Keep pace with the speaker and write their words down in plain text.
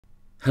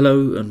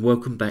Hello and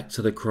welcome back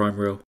to the Crime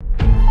Reel.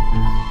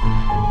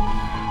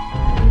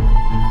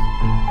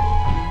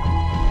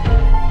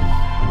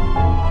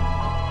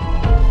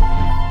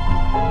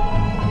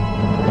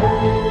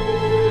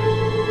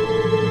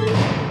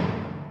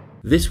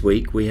 This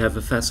week we have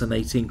a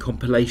fascinating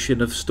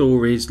compilation of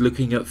stories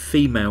looking at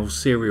female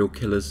serial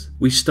killers.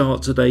 We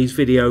start today's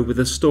video with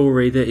a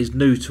story that is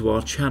new to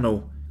our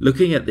channel,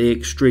 looking at the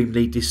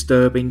extremely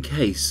disturbing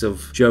case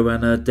of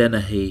Joanna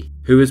Dennehy,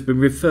 who has been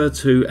referred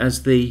to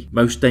as the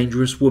most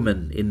dangerous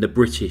woman in the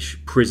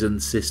British prison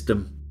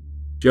system.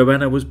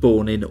 Joanna was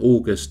born in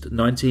August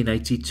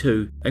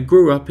 1982 and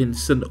grew up in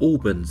St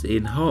Albans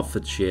in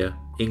Hertfordshire,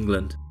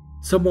 England.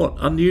 Somewhat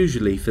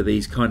unusually for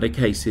these kind of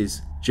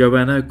cases,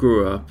 Joanna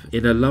grew up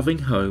in a loving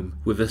home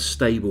with a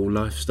stable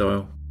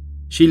lifestyle.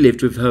 She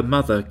lived with her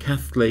mother,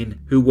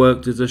 Kathleen, who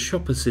worked as a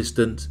shop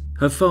assistant,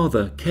 her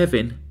father,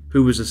 Kevin,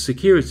 who was a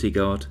security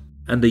guard,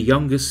 and a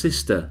younger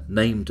sister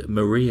named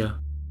Maria.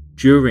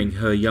 During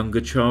her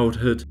younger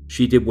childhood,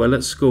 she did well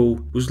at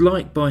school, was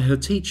liked by her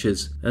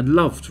teachers, and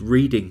loved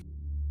reading.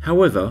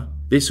 However,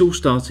 this all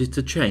started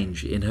to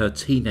change in her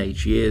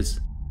teenage years.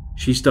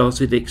 She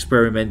started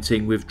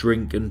experimenting with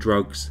drink and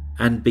drugs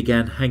and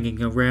began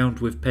hanging around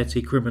with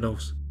petty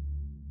criminals.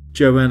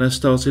 Joanna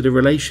started a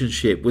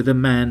relationship with a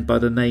man by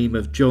the name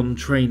of John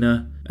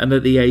Trainer, and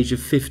at the age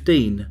of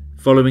 15,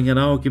 following an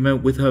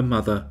argument with her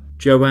mother,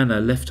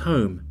 Joanna left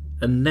home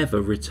and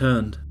never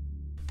returned.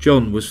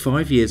 John was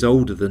 5 years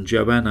older than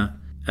Joanna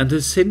and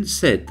has since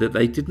said that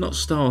they did not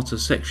start a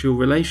sexual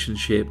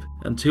relationship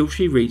until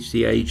she reached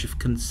the age of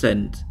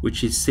consent,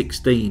 which is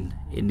 16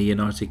 in the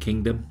United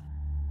Kingdom.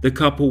 The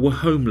couple were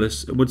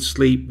homeless and would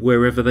sleep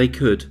wherever they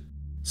could,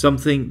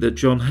 something that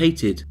John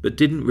hated but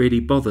didn't really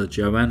bother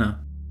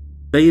Joanna.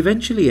 They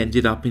eventually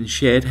ended up in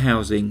shared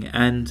housing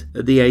and,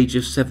 at the age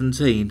of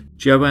 17,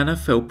 Joanna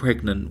fell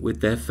pregnant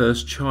with their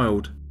first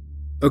child.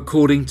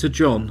 According to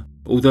John,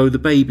 although the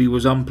baby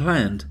was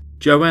unplanned,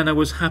 Joanna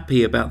was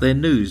happy about their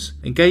news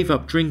and gave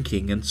up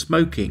drinking and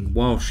smoking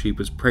while she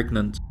was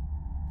pregnant.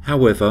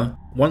 However,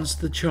 once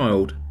the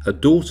child, a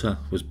daughter,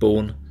 was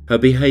born, her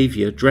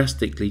behaviour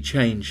drastically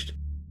changed.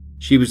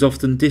 She was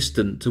often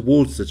distant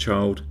towards the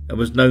child and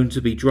was known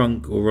to be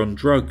drunk or on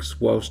drugs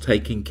whilst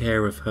taking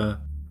care of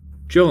her.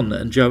 John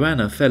and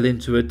Joanna fell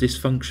into a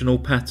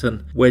dysfunctional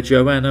pattern where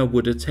Joanna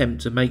would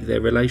attempt to make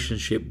their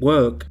relationship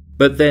work,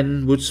 but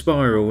then would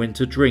spiral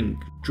into drink,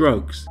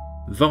 drugs,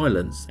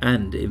 violence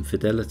and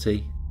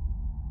infidelity.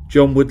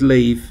 John would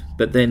leave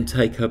but then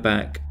take her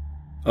back.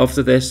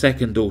 After their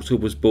second daughter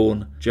was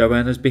born,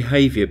 Joanna's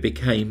behaviour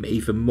became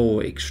even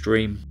more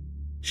extreme.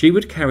 She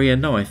would carry a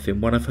knife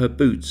in one of her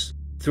boots,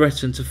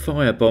 threatened to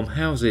firebomb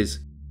houses,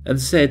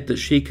 and said that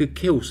she could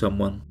kill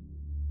someone.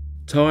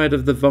 Tired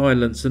of the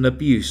violence and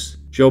abuse,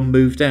 John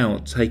moved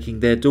out,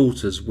 taking their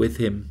daughters with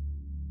him.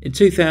 In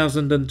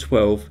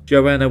 2012,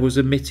 Joanna was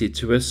admitted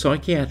to a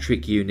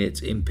psychiatric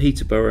unit in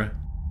Peterborough.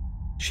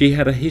 She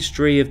had a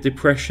history of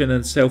depression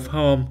and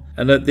self-harm,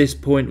 and at this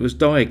point was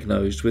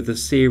diagnosed with a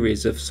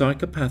series of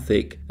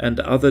psychopathic and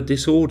other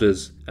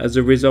disorders as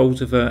a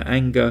result of her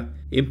anger,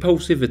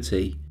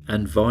 impulsivity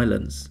and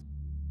violence.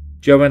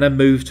 Joanna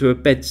moved to a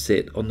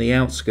bedsit on the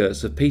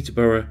outskirts of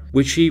Peterborough,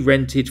 which she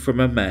rented from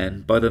a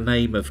man by the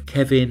name of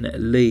Kevin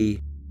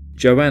Lee.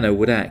 Joanna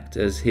would act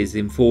as his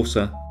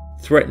enforcer,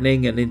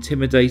 threatening and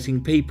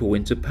intimidating people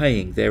into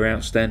paying their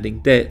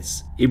outstanding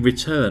debts in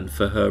return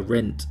for her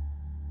rent.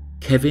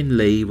 Kevin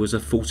Lee was a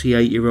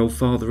 48-year-old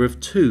father of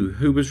two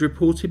who was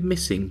reported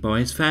missing by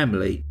his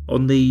family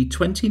on the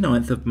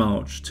 29th of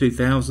March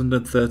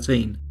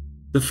 2013.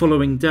 The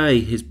following day,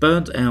 his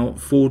burnt-out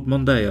Ford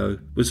Mondeo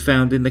was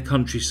found in the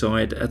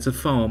countryside at a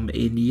farm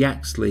in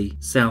Yaxley,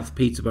 South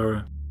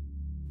Peterborough.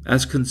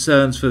 As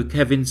concerns for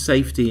Kevin's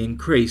safety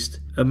increased,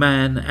 a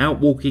man out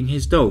walking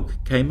his dog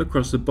came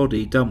across a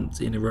body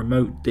dumped in a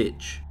remote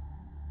ditch.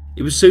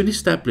 It was soon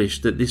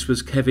established that this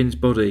was Kevin's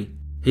body.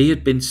 He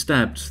had been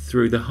stabbed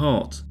through the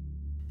heart.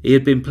 He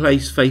had been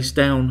placed face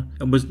down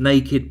and was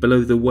naked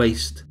below the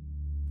waist.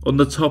 On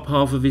the top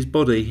half of his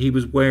body he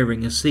was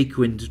wearing a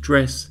sequined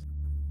dress.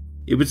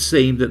 It would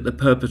seem that the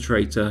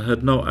perpetrator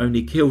had not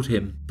only killed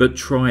him, but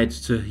tried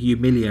to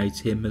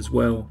humiliate him as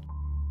well.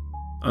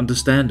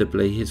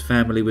 Understandably, his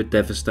family were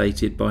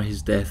devastated by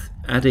his death,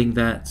 adding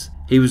that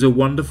he was a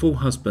wonderful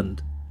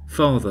husband,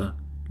 father,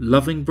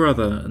 loving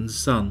brother and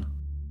son.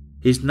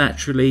 His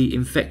naturally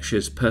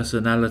infectious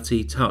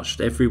personality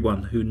touched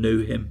everyone who knew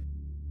him.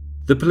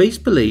 The police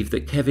believe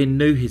that Kevin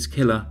knew his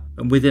killer,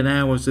 and within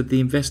hours of the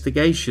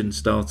investigation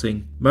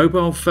starting,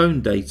 mobile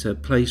phone data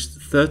placed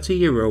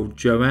 30-year-old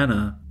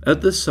Joanna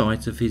at the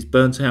site of his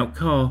burnt-out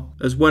car,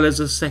 as well as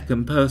a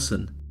second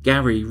person,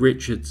 Gary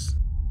Richards.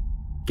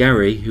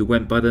 Gary, who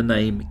went by the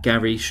name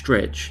Gary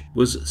Stretch,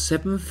 was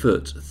 7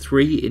 foot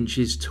 3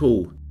 inches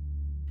tall.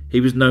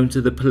 He was known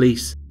to the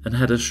police and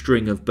had a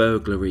string of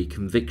burglary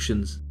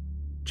convictions.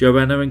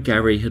 Joanna and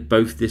Gary had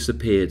both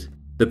disappeared.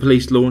 The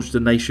police launched a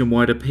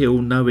nationwide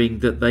appeal knowing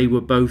that they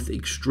were both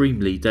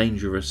extremely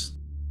dangerous.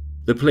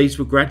 The police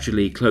were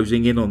gradually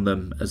closing in on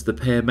them as the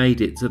pair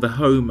made it to the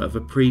home of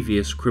a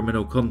previous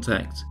criminal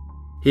contact.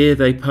 Here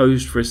they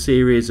posed for a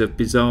series of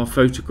bizarre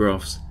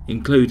photographs,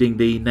 including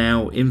the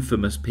now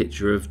infamous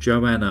picture of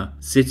Joanna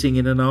sitting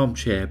in an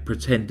armchair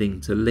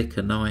pretending to lick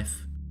a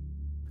knife.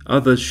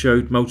 Others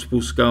showed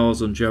multiple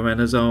scars on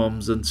Joanna's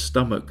arms and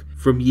stomach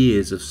from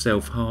years of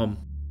self-harm.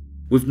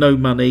 With no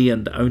money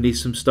and only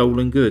some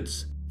stolen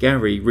goods,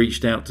 Gary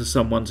reached out to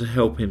someone to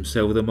help him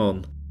sell them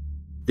on.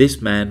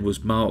 This man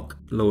was Mark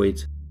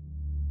Lloyd.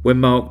 When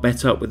Mark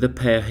met up with the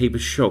pair, he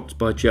was shocked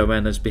by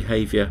Joanna's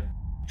behaviour.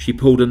 She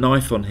pulled a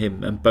knife on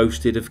him and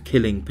boasted of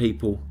killing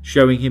people,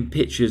 showing him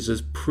pictures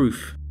as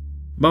proof.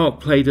 Mark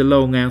played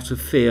along out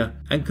of fear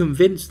and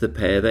convinced the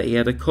pair that he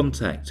had a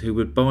contact who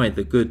would buy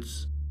the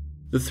goods.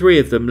 The three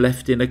of them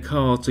left in a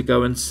car to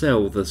go and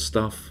sell the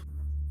stuff.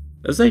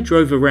 As they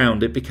drove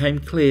around, it became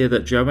clear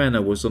that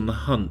Joanna was on the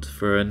hunt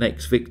for her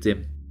next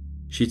victim.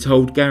 She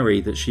told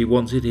Gary that she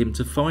wanted him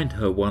to find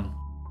her one.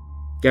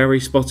 Gary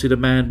spotted a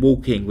man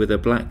walking with a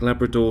black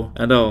Labrador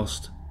and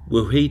asked,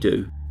 "Will he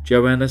do?"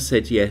 Joanna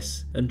said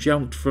yes and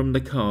jumped from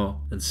the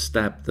car and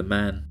stabbed the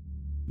man.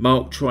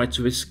 Mark tried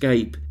to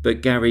escape,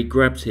 but Gary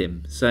grabbed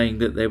him, saying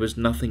that there was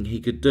nothing he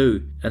could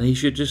do and he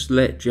should just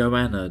let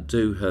Joanna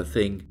do her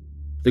thing.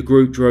 The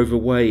group drove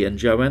away and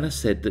Joanna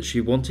said that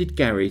she wanted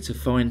Gary to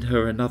find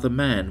her another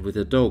man with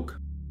a dog.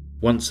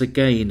 Once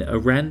again, a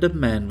random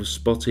man was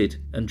spotted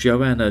and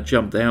Joanna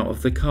jumped out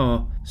of the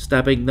car,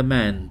 stabbing the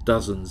man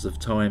dozens of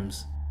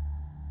times.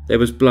 There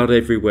was blood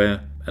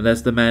everywhere, and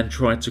as the man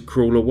tried to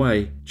crawl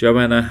away,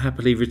 Joanna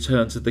happily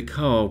returned to the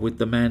car with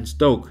the man's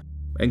dog,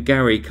 and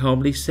Gary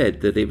calmly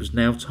said that it was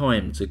now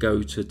time to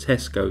go to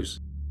Tesco's.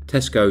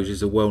 Tesco's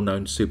is a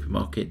well-known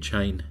supermarket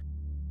chain.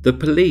 The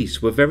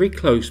police were very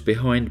close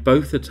behind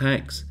both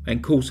attacks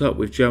and caught up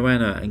with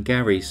Joanna and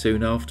Gary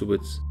soon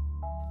afterwards.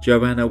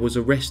 Joanna was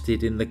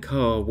arrested in the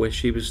car where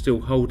she was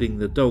still holding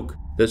the dog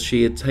that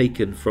she had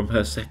taken from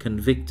her second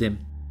victim.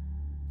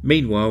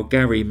 Meanwhile,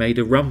 Gary made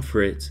a run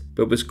for it,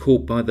 but was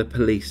caught by the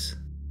police.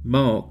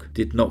 Mark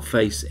did not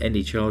face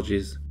any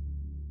charges.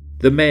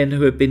 The men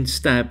who had been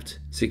stabbed,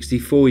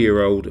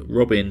 64-year-old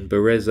Robin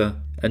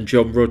Bereza and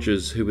John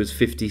Rogers, who was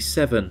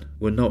 57,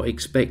 were not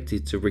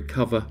expected to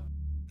recover.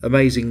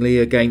 Amazingly,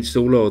 against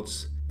all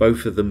odds,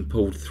 both of them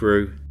pulled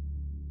through.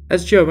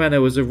 As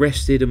Joanna was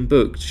arrested and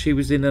booked, she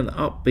was in an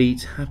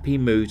upbeat, happy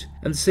mood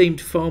and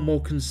seemed far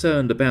more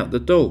concerned about the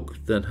dog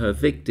than her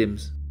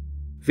victims.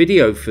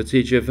 Video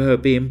footage of her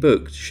being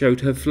booked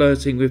showed her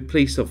flirting with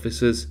police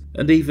officers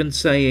and even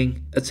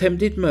saying,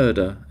 "Attempted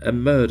murder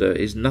and murder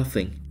is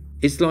nothing.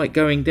 It's like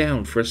going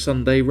down for a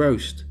Sunday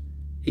roast.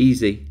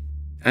 Easy."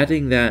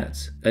 Adding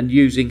that, and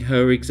using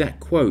her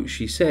exact quote,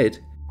 she said,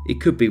 "It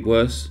could be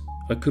worse.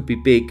 I could be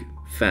big,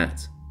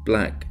 fat,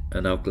 black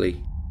and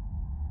ugly."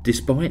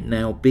 Despite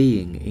now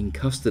being in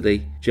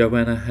custody,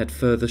 Joanna had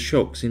further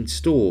shocks in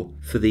store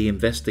for the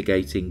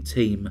investigating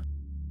team.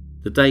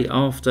 The day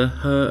after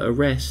her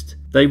arrest,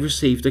 they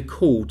received a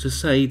call to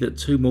say that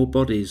 2 more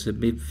bodies had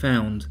been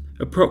found,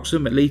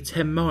 approximately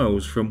 10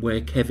 miles from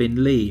where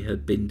Kevin Lee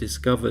had been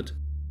discovered.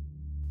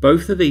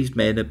 Both of these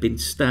men had been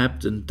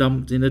stabbed and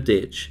dumped in a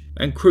ditch,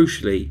 and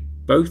crucially,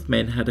 both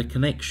men had a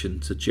connection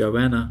to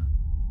Joanna.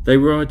 They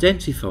were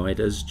identified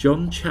as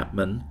John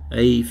Chapman,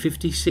 a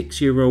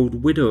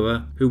 56-year-old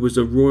widower who was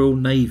a Royal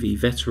Navy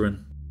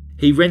veteran.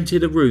 He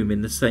rented a room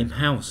in the same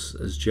house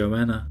as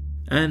Joanna,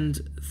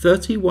 and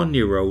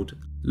 31-year-old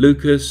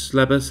Lucas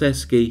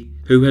Labaseski,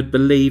 who had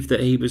believed that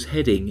he was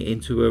heading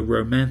into a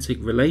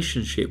romantic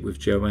relationship with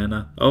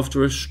Joanna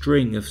after a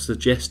string of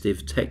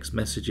suggestive text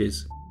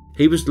messages.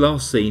 He was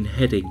last seen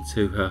heading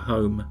to her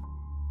home.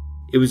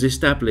 It was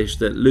established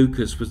that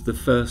Lucas was the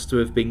first to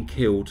have been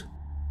killed.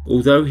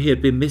 Although he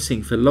had been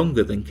missing for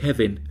longer than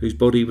Kevin, whose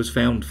body was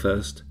found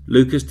first,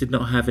 Lucas did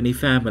not have any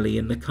family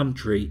in the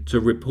country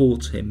to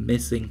report him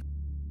missing.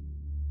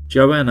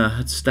 Joanna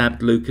had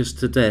stabbed Lucas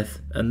to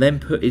death and then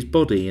put his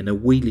body in a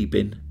wheelie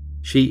bin.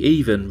 She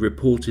even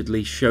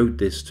reportedly showed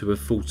this to a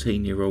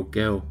 14-year-old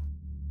girl.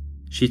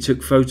 She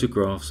took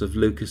photographs of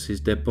Lucas's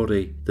dead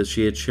body that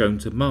she had shown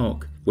to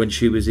Mark when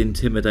she was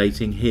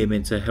intimidating him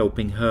into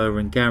helping her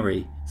and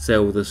Gary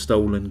sell the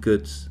stolen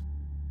goods.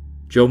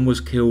 John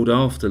was killed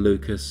after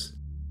Lucas.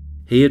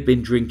 He had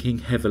been drinking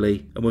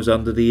heavily and was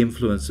under the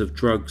influence of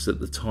drugs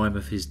at the time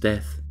of his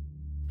death.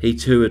 He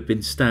too had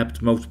been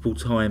stabbed multiple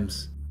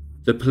times.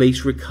 The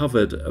police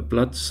recovered a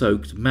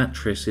blood-soaked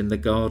mattress in the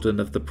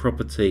garden of the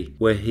property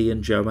where he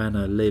and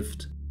Joanna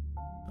lived.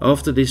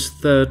 After this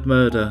third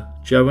murder,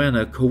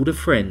 Joanna called a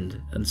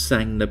friend and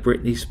sang the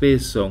Britney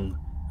Spears song,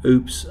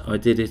 "Oops, I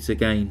Did It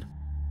Again."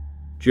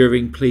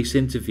 During police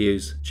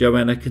interviews,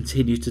 Joanna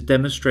continued to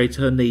demonstrate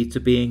her need to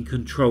be in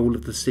control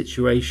of the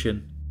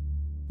situation.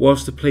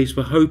 Whilst the police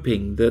were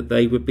hoping that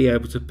they would be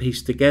able to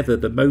piece together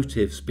the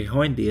motives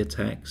behind the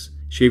attacks,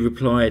 she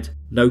replied,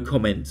 "No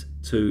comment,"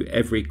 to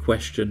every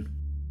question.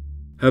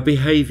 Her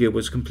behaviour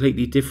was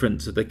completely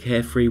different to the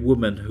carefree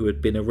woman who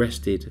had been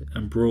arrested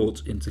and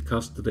brought into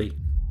custody.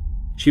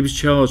 She was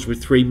charged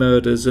with 3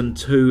 murders and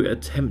 2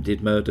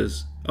 attempted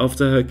murders.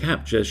 After her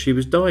capture, she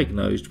was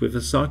diagnosed with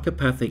a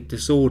psychopathic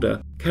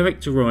disorder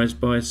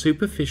characterized by a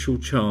superficial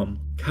charm,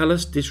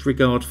 callous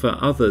disregard for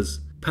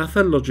others,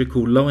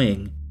 pathological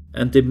lying,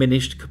 and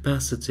diminished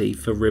capacity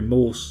for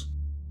remorse.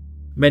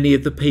 Many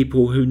of the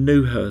people who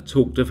knew her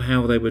talked of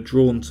how they were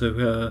drawn to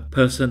her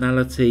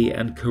personality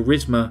and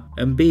charisma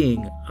and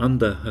being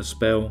under her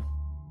spell.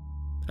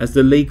 As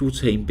the legal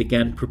team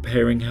began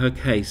preparing her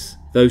case,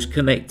 those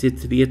connected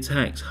to the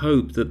attacks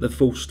hoped that the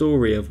full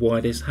story of why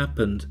this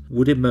happened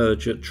would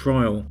emerge at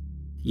trial.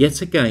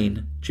 Yet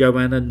again,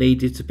 Joanna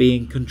needed to be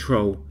in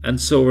control and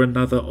saw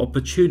another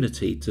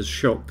opportunity to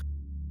shock.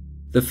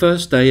 The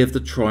first day of the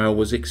trial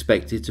was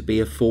expected to be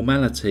a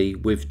formality,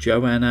 with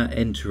Joanna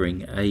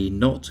entering a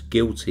not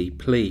guilty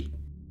plea.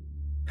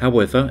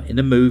 However, in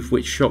a move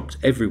which shocked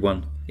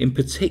everyone, in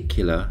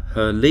particular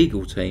her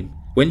legal team,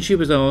 when she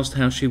was asked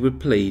how she would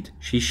plead,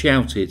 she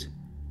shouted,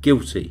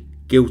 "Guilty,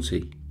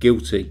 guilty,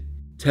 guilty,"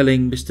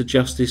 telling Mr.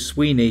 Justice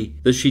Sweeney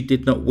that she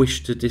did not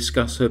wish to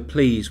discuss her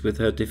pleas with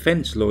her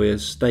defence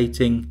lawyers,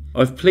 stating,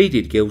 "I've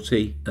pleaded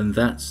guilty and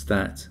that's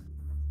that."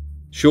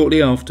 Shortly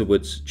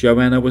afterwards,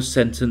 Joanna was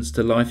sentenced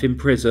to life in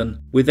prison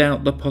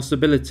without the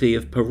possibility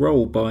of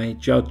parole by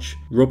Judge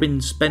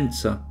Robin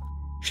Spencer.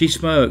 She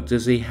smirked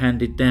as he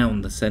handed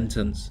down the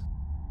sentence.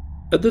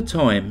 At the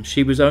time,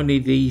 she was only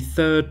the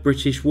 3rd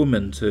British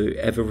woman to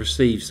ever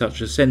receive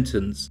such a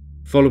sentence,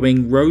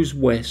 following Rose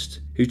West,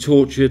 who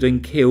tortured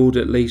and killed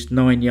at least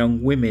 9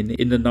 young women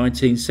in the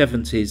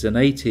 1970s and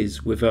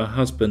 80s with her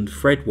husband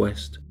Fred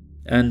West,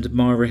 and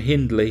Myra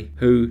Hindley,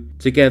 who,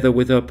 together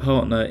with her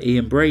partner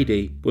Ian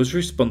Brady, was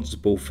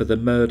responsible for the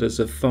murders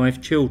of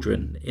 5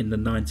 children in the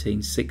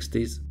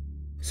 1960s.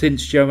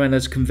 Since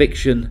Joanna's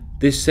conviction,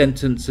 this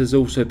sentence has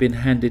also been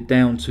handed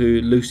down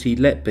to Lucy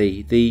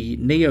Letby, the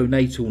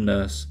neonatal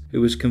nurse who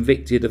was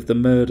convicted of the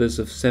murders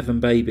of 7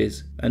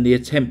 babies and the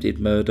attempted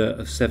murder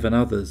of 7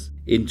 others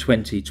in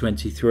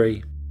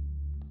 2023.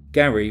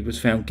 Gary was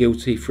found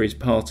guilty for his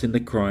part in the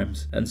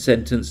crimes and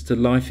sentenced to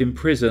life in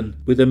prison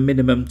with a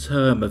minimum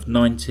term of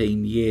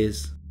 19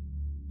 years.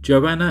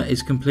 Joanna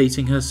is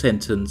completing her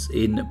sentence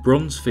in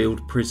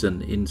Bronzefield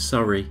Prison in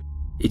Surrey.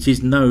 It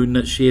is known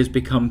that she has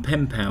become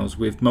pen pals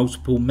with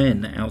multiple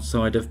men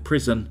outside of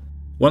prison,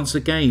 once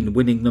again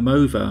winning them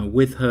over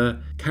with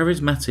her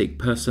charismatic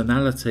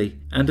personality,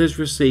 and has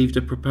received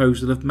a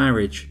proposal of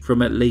marriage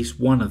from at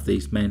least one of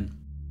these men.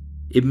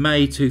 In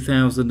May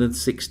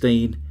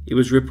 2016, it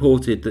was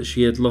reported that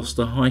she had lost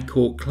a High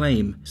Court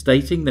claim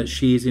stating that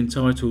she is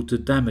entitled to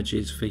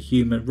damages for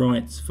human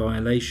rights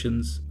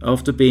violations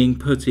after being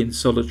put in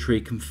solitary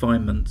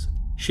confinement.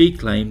 She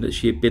claimed that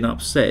she had been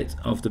upset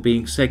after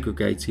being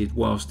segregated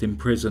whilst in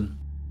prison.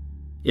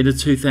 In a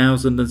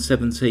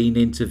 2017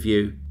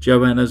 interview,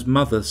 Joanna's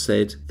mother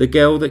said, "The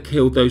girl that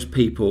killed those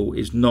people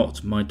is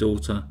not my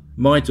daughter.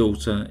 My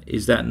daughter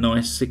is that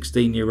nice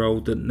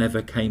 16-year-old that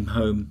never came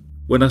home.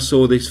 When I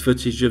saw this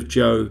footage of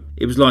Jo,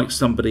 it was like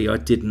somebody I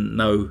didn't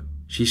know.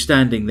 She's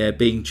standing there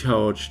being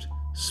charged,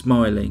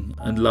 smiling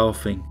and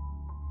laughing.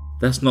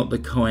 That's not the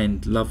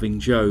kind,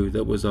 loving Jo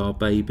that was our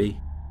baby.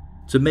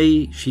 To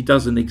me, she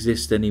doesn't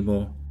exist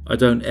anymore. I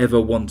don't ever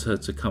want her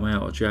to come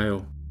out of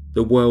jail.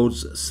 The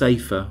world's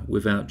safer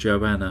without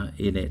Joanna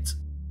in it."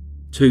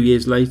 2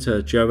 years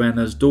later,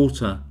 Joanna's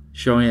daughter,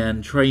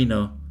 Cheyenne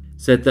Traynor,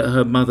 said that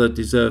her mother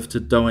deserved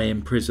to die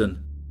in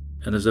prison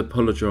and has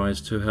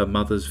apologised to her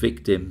mother's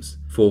victims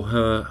for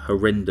her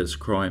horrendous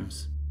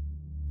crimes.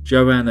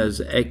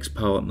 Joanna's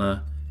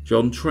ex-partner,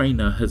 John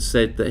Traynor, has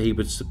said that he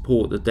would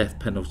support the death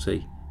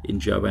penalty in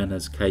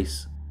Joanna's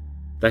case.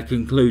 That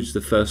concludes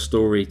the first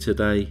story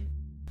today.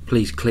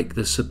 Please click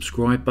the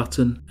subscribe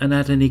button and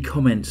add any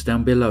comments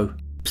down below.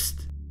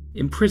 Psst.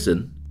 In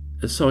prison,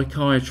 a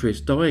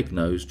psychiatrist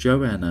diagnosed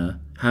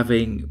Joanna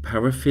having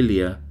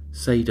paraphilia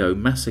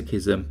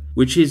sadomasochism,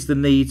 which is the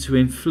need to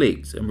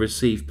inflict and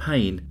receive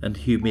pain and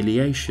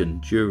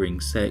humiliation during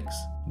sex.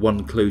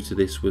 One clue to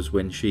this was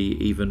when she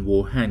even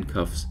wore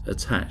handcuffs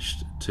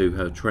attached to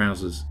her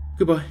trousers.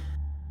 Goodbye.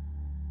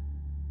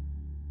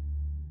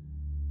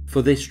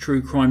 For this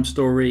true crime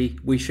story,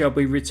 we shall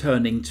be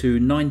returning to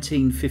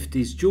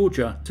 1950s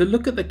Georgia to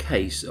look at the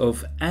case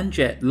of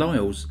Anjette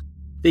Lyles,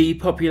 the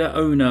popular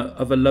owner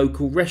of a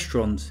local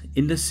restaurant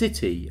in the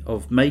city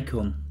of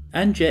Macon.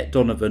 Anjette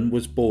Donovan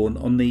was born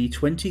on the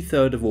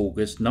 23rd of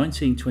August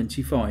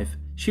 1925.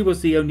 She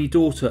was the only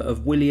daughter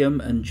of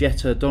William and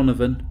Jetta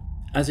Donovan.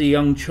 As a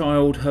young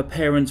child, her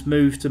parents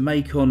moved to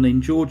Macon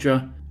in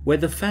Georgia, where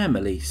the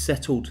family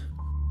settled.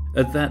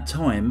 At that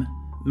time,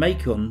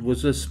 Macon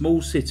was a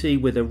small city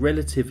with a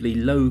relatively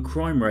low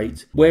crime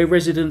rate, where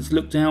residents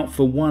looked out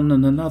for one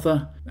and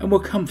another and were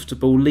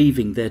comfortable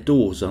leaving their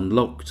doors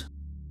unlocked.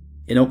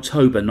 In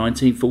October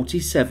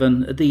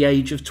 1947, at the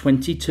age of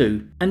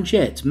 22,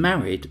 Anjette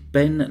married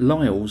Ben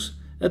Lyles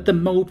at the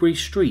Mulberry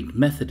Street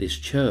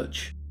Methodist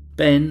Church.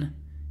 Ben,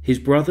 his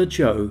brother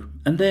Joe,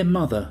 and their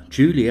mother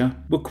Julia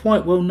were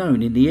quite well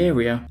known in the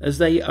area as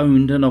they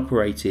owned and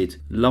operated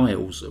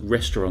Lyles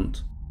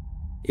Restaurant.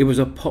 It was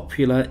a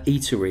popular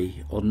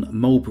eatery on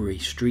Mulberry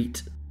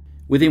Street.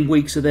 Within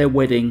weeks of their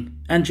wedding,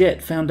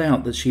 Anjette found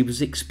out that she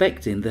was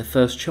expecting their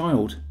first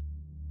child.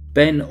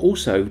 Ben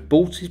also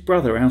bought his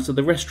brother out of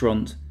the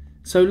restaurant,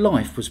 so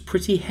life was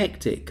pretty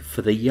hectic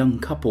for the young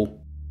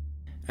couple.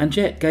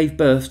 Anjette gave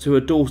birth to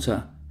a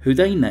daughter, who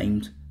they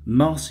named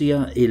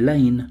Marcia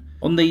Elaine,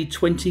 on the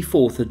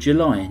 24th of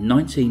July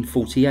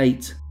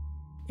 1948.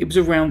 It was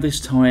around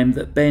this time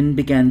that Ben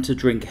began to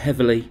drink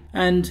heavily,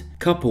 and,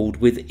 coupled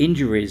with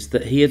injuries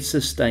that he had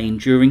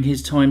sustained during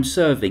his time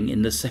serving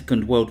in the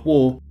Second World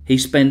War, he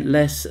spent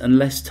less and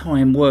less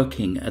time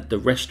working at the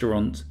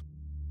restaurant.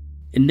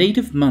 In need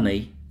of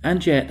money,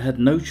 Anjette had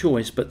no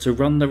choice but to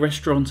run the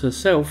restaurant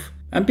herself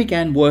and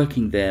began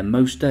working there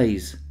most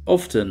days,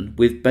 often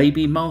with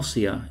baby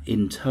Marcia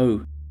in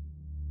tow.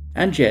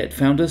 Anjette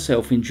found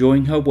herself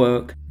enjoying her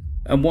work,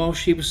 and while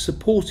she was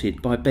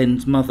supported by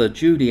Ben's mother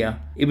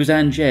Julia, it was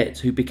Anjette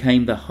who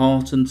became the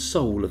heart and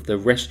soul of the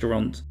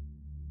restaurant.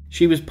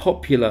 She was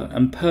popular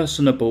and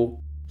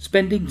personable,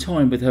 spending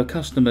time with her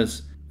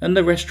customers, and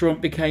the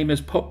restaurant became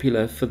as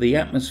popular for the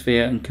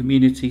atmosphere and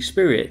community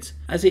spirit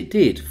as it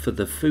did for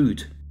the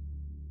food.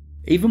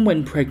 Even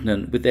when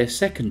pregnant with their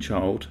second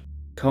child,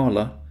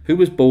 Carla, who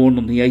was born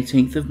on the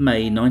 18th of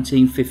May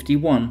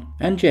 1951,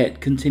 Anjette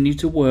continued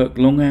to work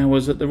long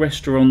hours at the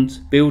restaurant,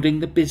 building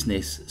the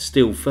business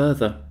still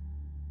further.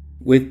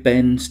 With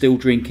Ben still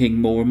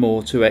drinking more and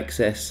more to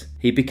excess,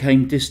 he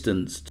became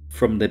distanced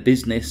from the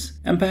business,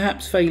 and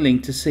perhaps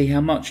failing to see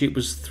how much it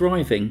was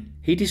thriving,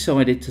 he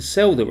decided to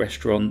sell the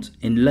restaurant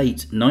in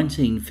late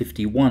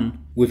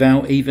 1951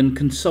 without even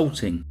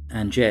consulting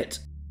Anjette.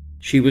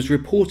 She was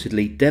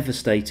reportedly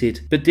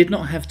devastated, but did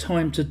not have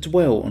time to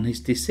dwell on his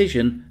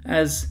decision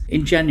as,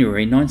 in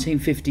January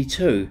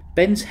 1952,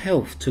 Ben's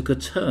health took a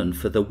turn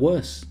for the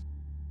worse.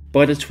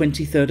 By the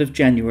 23rd of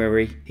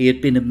January, he had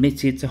been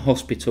admitted to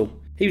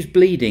hospital. He was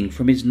bleeding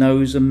from his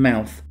nose and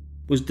mouth,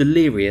 was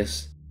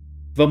delirious,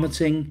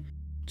 vomiting,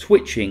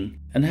 twitching,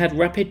 and had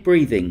rapid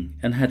breathing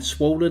and had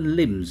swollen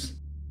limbs.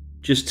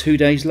 Just 2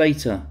 days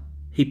later,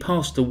 he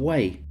passed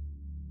away.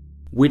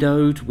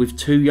 Widowed with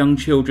 2 young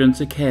children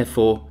to care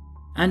for,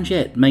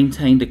 Anjette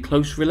maintained a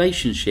close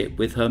relationship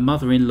with her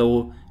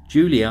mother-in-law,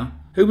 Julia,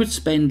 who would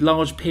spend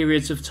large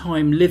periods of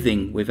time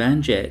living with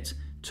Anjette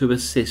to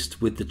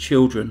assist with the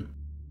children.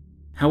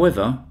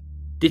 However,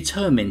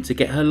 determined to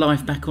get her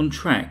life back on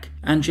track,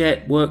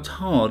 Anjette worked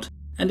hard,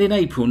 and in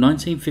April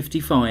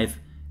 1955,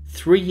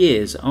 3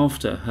 years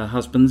after her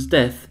husband's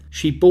death,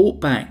 she bought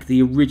back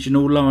the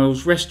original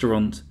Lyles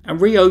restaurant and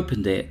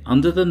reopened it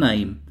under the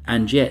name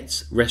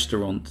Anjette's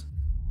Restaurant.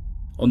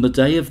 On the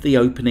day of the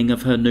opening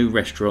of her new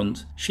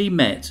restaurant, she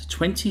met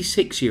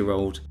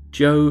 26-year-old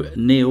Joe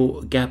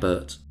Neil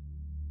Gabbert.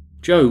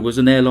 Joe was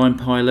an airline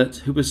pilot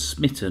who was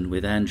smitten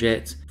with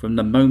Anjette from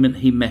the moment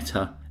he met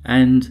her,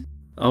 and,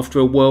 after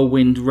a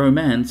whirlwind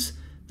romance,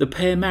 the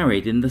pair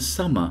married in the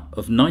summer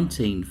of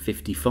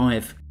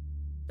 1955.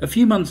 A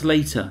few months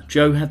later,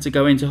 Joe had to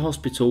go into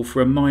hospital for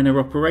a minor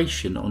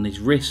operation on his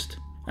wrist.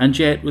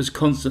 Anjette was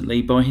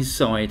constantly by his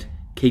side,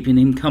 keeping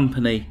him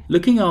company,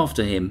 looking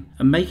after him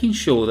and making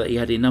sure that he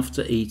had enough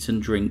to eat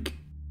and drink.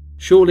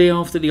 Shortly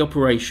after the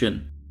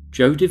operation,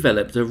 Joe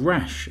developed a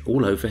rash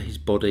all over his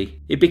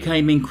body. It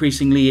became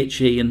increasingly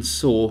itchy and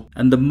sore,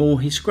 and the more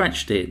he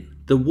scratched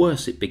it, the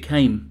worse it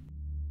became.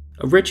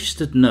 A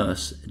registered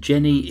nurse,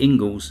 Jenny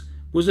Ingalls,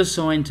 was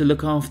assigned to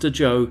look after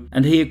Joe,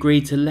 and he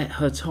agreed to let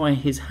her tie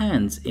his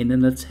hands in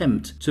an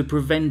attempt to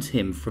prevent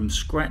him from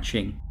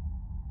scratching.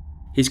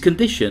 His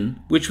condition,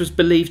 which was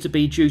believed to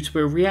be due to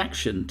a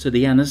reaction to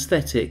the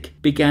anaesthetic,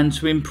 began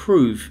to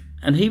improve,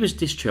 and he was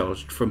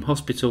discharged from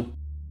hospital.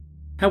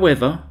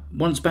 However,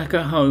 once back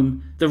at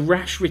home, the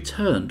rash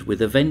returned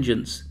with a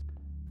vengeance.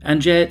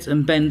 Anjette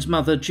and Ben's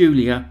mother,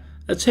 Julia,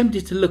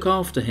 attempted to look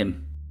after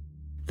him.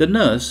 The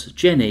nurse,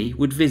 Jenny,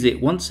 would visit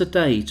once a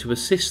day to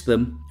assist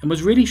them, and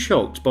was really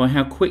shocked by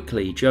how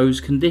quickly Joe's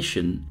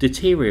condition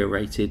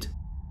deteriorated.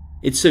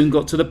 It soon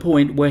got to the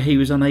point where he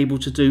was unable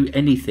to do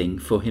anything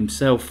for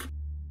himself.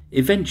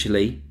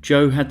 Eventually,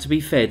 Joe had to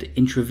be fed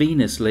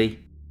intravenously.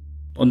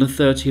 On the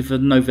 30th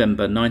of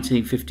November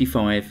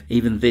 1955,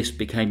 even this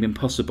became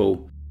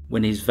impossible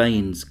when his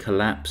veins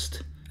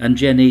collapsed, and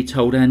Jenny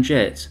told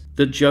Anjette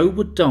that Joe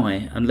would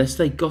die unless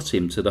they got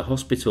him to the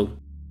hospital.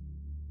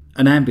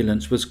 An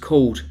ambulance was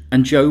called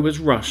and Joe was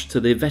rushed to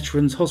the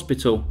Veterans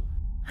Hospital.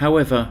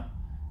 However,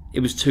 it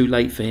was too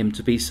late for him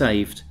to be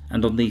saved,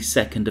 and on the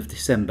 2nd of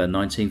December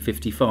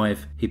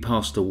 1955, he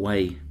passed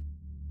away.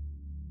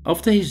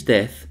 After his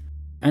death,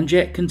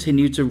 Anjette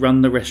continued to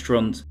run the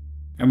restaurant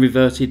and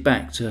reverted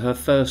back to her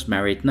first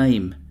married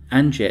name,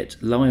 Anjette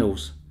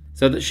Lyles,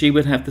 so that she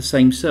would have the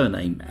same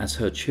surname as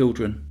her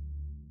children.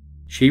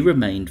 She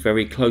remained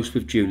very close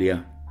with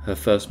Julia, her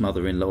first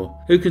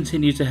mother-in-law, who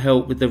continued to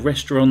help with the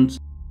restaurant,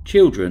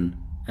 children,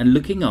 and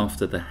looking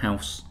after the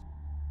house.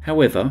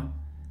 However,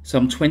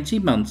 some 20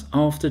 months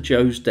after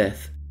Joe's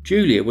death,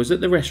 Julia was at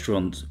the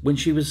restaurant when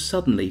she was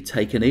suddenly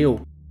taken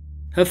ill.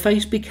 Her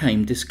face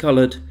became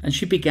discoloured and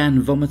she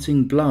began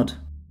vomiting blood.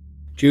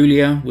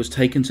 Julia was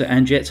taken to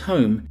Anjette's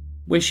home,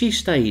 where she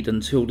stayed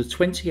until the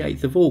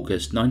 28th of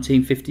August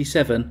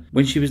 1957,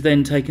 when she was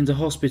then taken to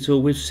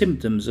hospital with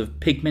symptoms of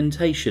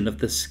pigmentation of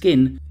the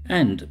skin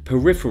and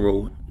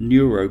peripheral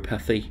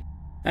neuropathy.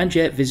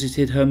 Anjette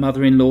visited her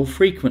mother-in-law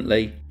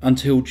frequently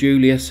until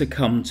Julia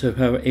succumbed to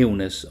her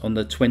illness on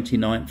the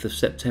 29th of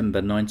September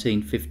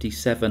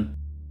 1957.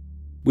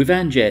 With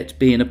Anjette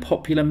being a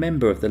popular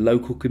member of the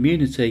local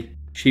community,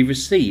 she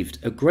received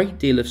a great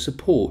deal of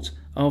support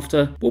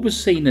after what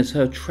was seen as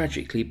her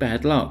tragically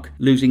bad luck,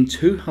 losing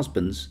 2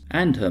 husbands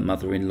and her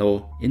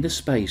mother-in-law in the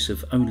space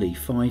of only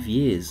 5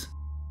 years.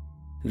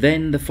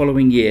 Then the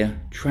following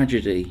year,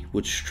 tragedy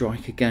would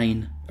strike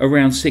again.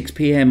 Around 6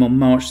 p.m. on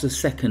March the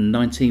 2nd,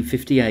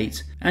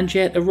 1958,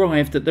 Anjette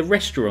arrived at the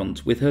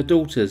restaurant with her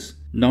daughters,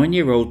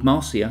 9-year-old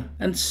Marcia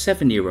and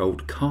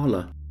 7-year-old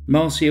Carla.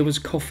 Marcia was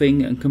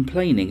coughing and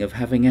complaining of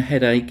having a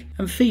headache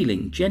and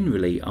feeling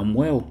generally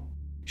unwell.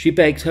 She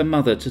begged her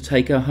mother to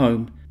take her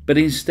home, but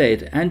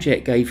instead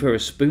Anjette gave her a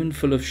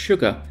spoonful of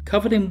sugar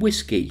covered in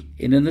whiskey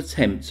in an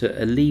attempt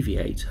to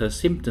alleviate her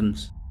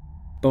symptoms.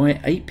 By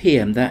 8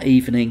 p.m. that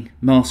evening,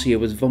 Marcia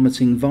was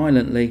vomiting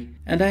violently,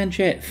 and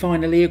Anjette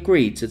finally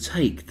agreed to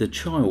take the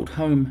child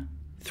home.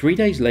 3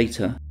 days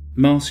later,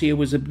 Marcia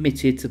was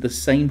admitted to the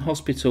same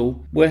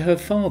hospital where her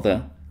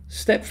father,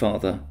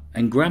 stepfather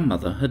and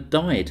grandmother had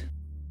died.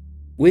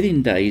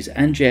 Within days,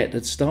 Anjette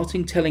had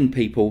started telling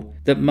people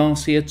that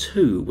Marcia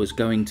too was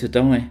going to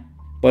die.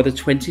 By the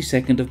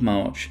 22nd of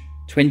March,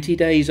 20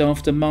 days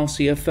after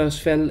Marcia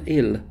first fell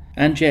ill,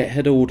 Anjette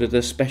had ordered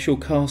a special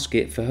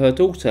casket for her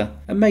daughter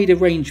and made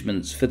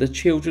arrangements for the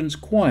children's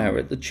choir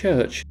at the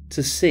church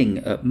to sing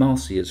at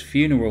Marcia's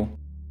funeral.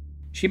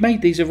 She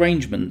made these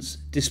arrangements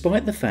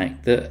despite the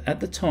fact that at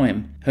the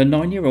time her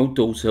 9-year-old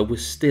daughter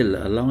was still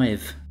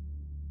alive.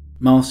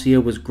 Marcia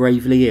was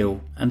gravely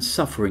ill and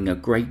suffering a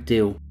great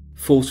deal.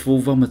 Forceful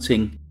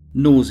vomiting,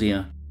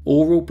 nausea,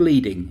 oral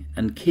bleeding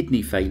and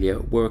kidney failure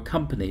were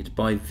accompanied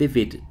by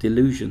vivid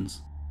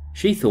delusions.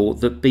 She thought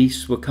that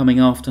beasts were coming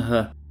after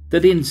her,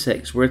 that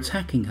insects were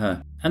attacking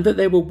her, and that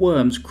there were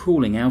worms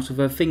crawling out of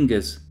her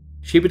fingers.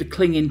 She would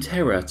cling in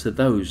terror to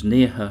those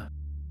near her.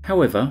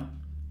 However,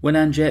 when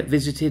Anjette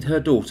visited her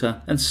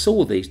daughter and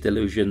saw these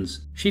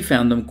delusions, she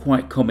found them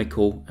quite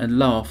comical and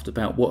laughed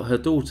about what her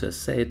daughter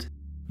said.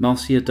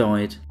 Marcia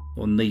died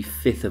on the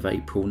 5th of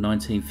April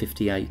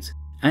 1958.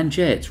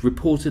 Anjette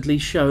reportedly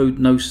showed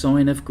no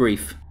sign of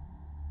grief.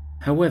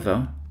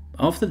 However,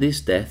 after this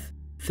death,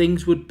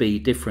 things would be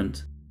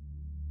different.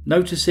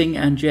 Noticing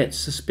Anjette's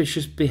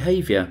suspicious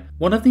behaviour,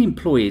 one of the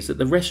employees at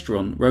the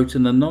restaurant wrote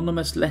an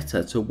anonymous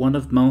letter to one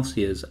of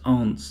Marcia's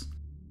aunts.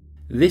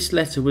 This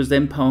letter was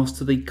then passed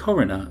to the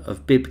coroner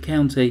of Bibb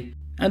County,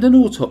 and an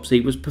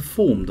autopsy was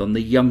performed on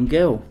the young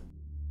girl.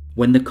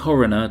 When the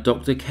coroner,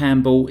 Dr.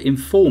 Campbell,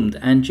 informed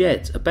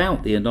Anjette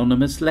about the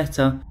anonymous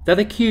letter that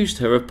accused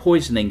her of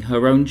poisoning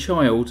her own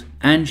child,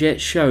 Anjette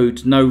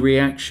showed no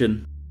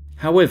reaction.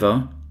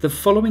 However, the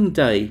following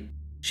day,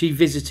 she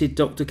visited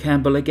Dr.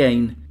 Campbell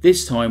again,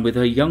 this time with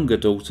her younger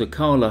daughter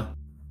Carla.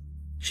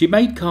 She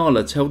made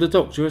Carla tell the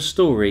doctor a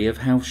story of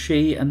how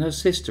she and her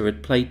sister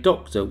had played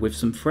doctor with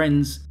some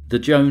friends, the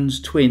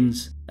Jones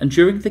twins, and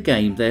during the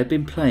game they had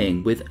been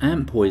playing with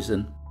ant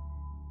poison.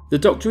 The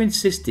doctor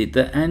insisted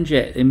that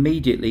Anjette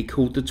immediately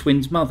called the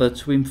twins' mother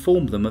to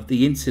inform them of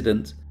the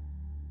incident.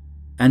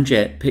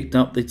 Anjette picked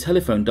up the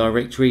telephone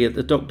directory at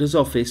the doctor's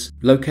office,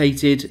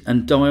 located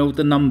and dialed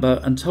the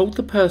number, and told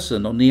the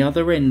person on the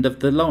other end of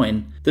the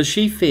line that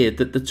she feared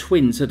that the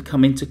twins had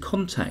come into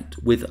contact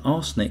with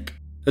arsenic.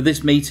 At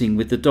this meeting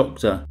with the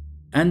doctor,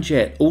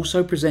 Anjette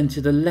also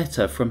presented a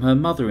letter from her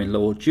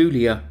mother-in-law,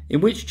 Julia,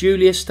 in which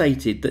Julia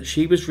stated that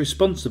she was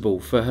responsible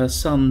for her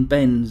son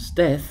Ben's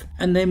death,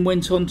 and then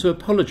went on to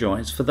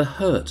apologise for the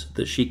hurt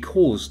that she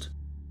caused.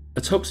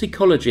 A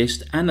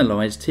toxicologist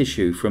analysed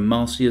tissue from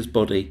Marcia's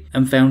body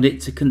and found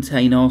it to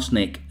contain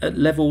arsenic at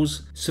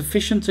levels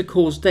sufficient to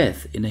cause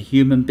death in a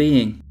human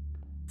being.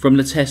 From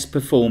the tests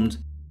performed,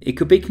 it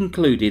could be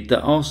concluded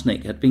that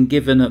arsenic had been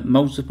given at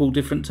multiple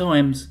different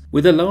times,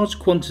 with a large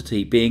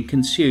quantity being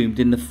consumed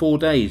in the 4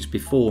 days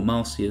before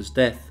Marcia's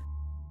death.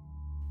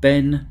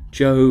 Ben,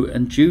 Joe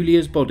and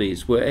Julia's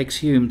bodies were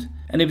exhumed,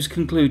 and it was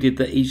concluded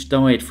that each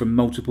died from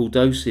multiple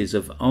doses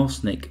of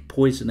arsenic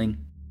poisoning.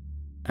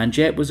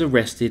 Anjette was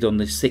arrested on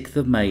the 6th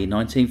of May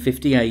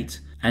 1958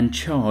 and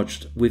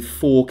charged with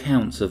 4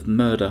 counts of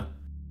murder.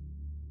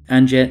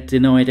 Anjette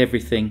denied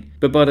everything,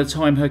 but by the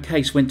time her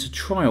case went to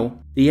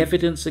trial, the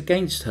evidence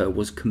against her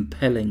was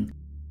compelling.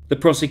 The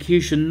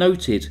prosecution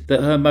noted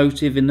that her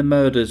motive in the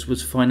murders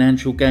was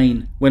financial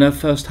gain. When her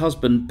first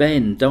husband,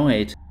 Ben,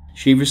 died,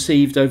 she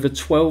received over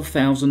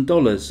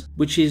 $12,000,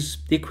 which is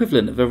the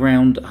equivalent of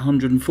around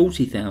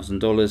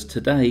 $140,000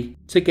 today,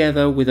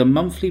 together with a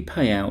monthly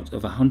payout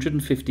of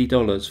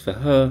 $150 for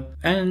her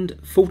and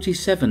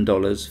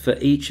 $47 for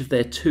each of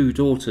their 2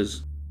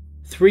 daughters.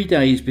 3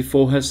 days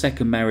before her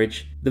second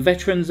marriage, the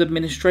Veterans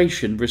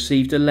Administration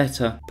received a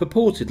letter,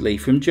 purportedly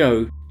from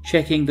Joe,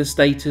 checking the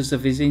status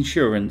of his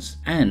insurance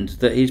and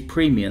that his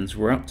premiums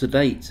were up to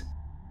date.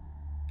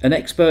 An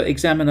expert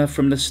examiner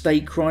from the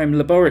State Crime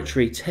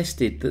Laboratory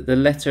tested that the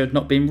letter had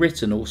not been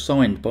written or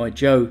signed by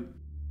Joe.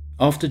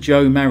 After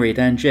Joe married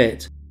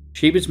Anjette,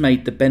 she was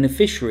made the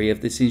beneficiary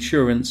of this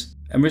insurance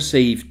and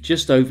received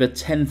just over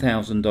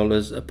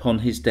 $10,000 upon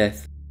his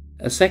death.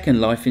 A second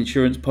life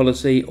insurance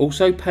policy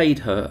also paid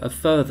her a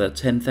further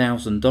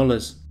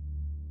 $10,000.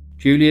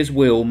 Julia's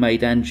will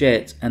made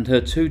Anjette and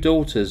her 2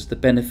 daughters the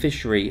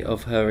beneficiary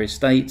of her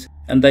estate,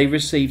 and they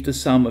received a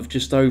sum of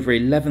just over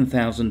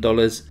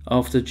 $11,000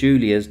 after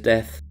Julia's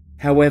death.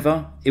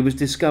 However, it was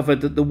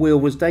discovered that the will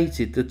was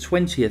dated the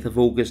 20th of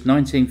August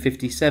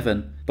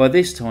 1957. By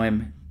this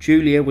time,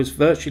 Julia was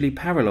virtually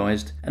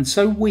paralysed and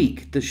so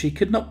weak that she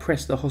could not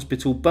press the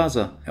hospital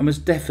buzzer and was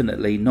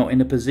definitely not in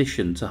a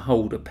position to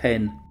hold a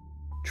pen.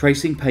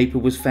 Tracing paper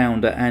was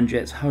found at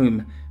Anjette's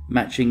home,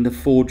 matching the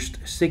forged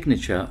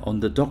signature on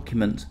the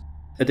document.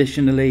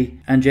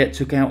 Additionally, Anjette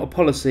took out a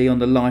policy on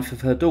the life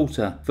of her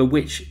daughter, for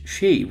which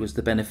she was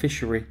the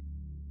beneficiary.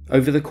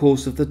 Over the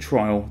course of the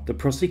trial, the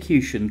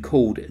prosecution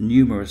called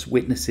numerous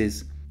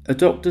witnesses. A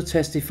doctor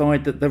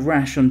testified that the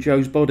rash on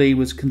Joe's body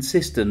was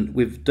consistent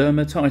with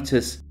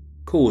dermatitis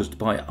caused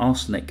by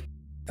arsenic.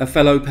 A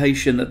fellow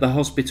patient at the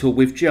hospital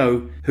with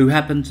Joe, who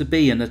happened to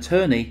be an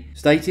attorney,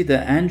 stated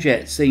that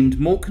Anjette seemed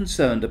more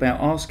concerned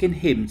about asking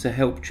him to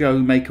help Joe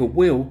make a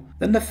will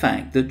than the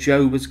fact that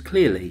Joe was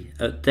clearly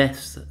at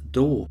death's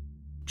door.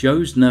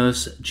 Joe's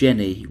nurse,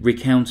 Jenny,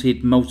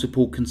 recounted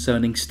multiple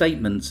concerning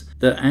statements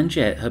that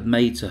Anjette had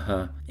made to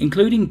her,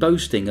 including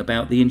boasting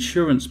about the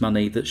insurance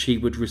money that she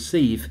would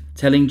receive,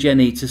 telling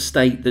Jenny to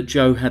state that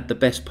Joe had the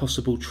best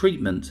possible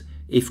treatment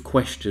if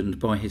questioned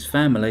by his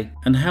family,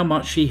 and how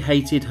much she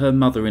hated her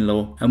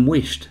mother-in-law and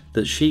wished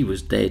that she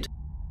was dead.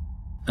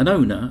 An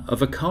owner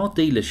of a car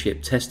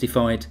dealership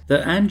testified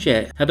that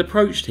Anjette had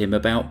approached him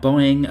about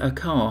buying a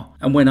car,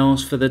 and when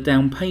asked for the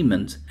down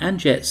payment,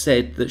 Anjette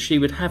said that she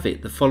would have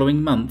it the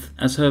following month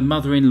as her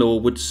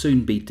mother-in-law would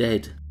soon be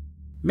dead.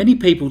 Many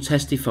people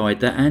testified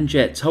that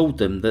Anjette told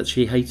them that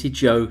she hated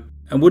Joe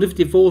and would have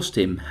divorced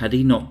him had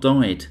he not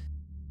died.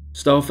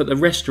 Staff at the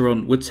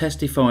restaurant would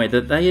testify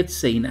that they had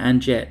seen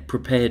Anjette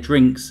prepare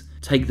drinks,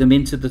 take them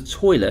into the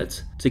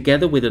toilet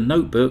together with a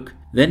notebook,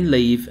 then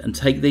leave and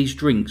take these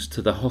drinks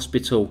to the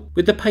hospital,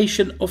 with the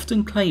patient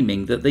often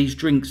claiming that these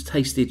drinks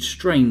tasted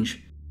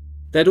strange.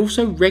 They had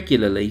also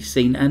regularly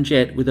seen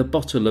Anjette with a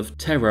bottle of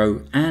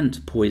taro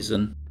and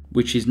poison,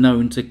 which is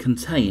known to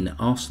contain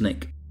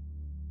arsenic.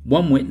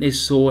 One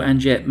witness saw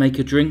Anjette make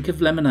a drink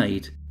of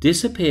lemonade,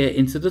 disappear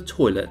into the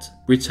toilet,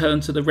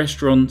 return to the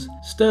restaurant,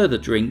 stir the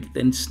drink,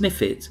 then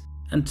sniff it,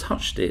 and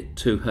touched it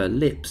to her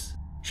lips.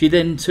 She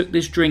then took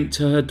this drink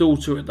to her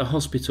daughter at the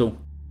hospital.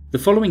 The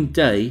following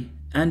day,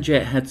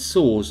 Anjette had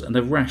sores and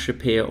a rash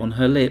appear on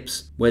her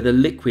lips where the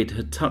liquid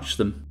had touched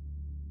them.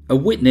 A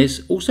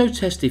witness also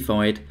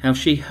testified how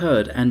she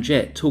heard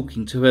Anjette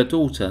talking to her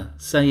daughter,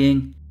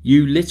 saying,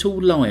 "You little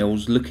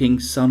Lyles looking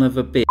son of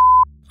a bitch,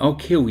 I'll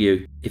kill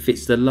you if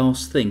it's the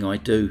last thing I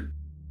do."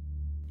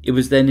 It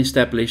was then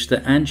established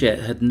that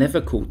Anjette had never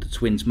called the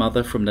twins'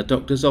 mother from the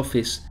doctor's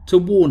office to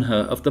warn her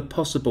of the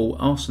possible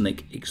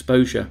arsenic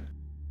exposure.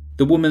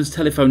 The woman's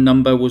telephone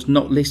number was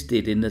not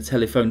listed in the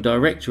telephone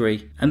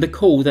directory, and the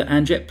call that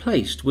Anjette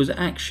placed was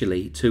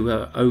actually to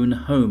her own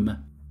home.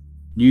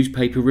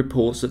 Newspaper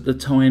reports at the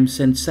time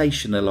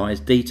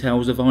sensationalised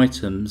details of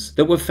items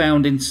that were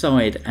found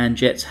inside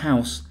Anjette's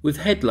house, with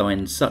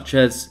headlines such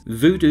as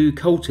 "Voodoo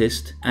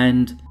Cultist"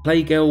 and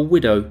 "Playgirl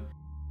Widow."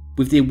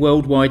 With the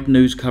worldwide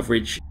news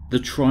coverage, the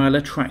trial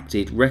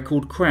attracted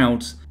record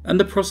crowds, and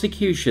the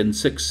prosecution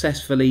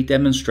successfully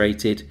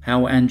demonstrated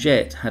how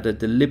Anjette had a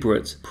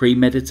deliberate,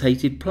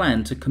 premeditated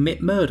plan to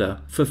commit murder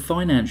for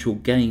financial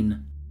gain.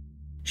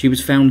 She was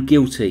found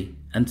guilty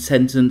and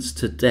sentenced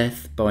to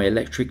death by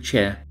electric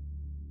chair.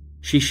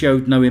 She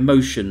showed no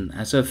emotion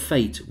as her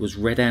fate was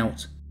read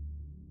out.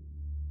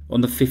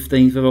 On the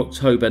 15th of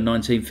October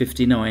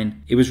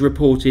 1959, it was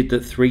reported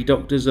that 3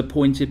 doctors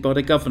appointed by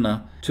the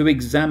governor to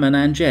examine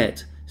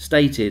Anjette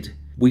stated,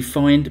 "We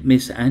find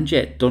Miss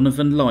Anjette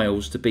Donovan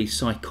Lyles to be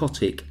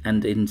psychotic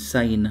and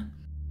insane.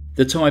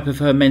 The type of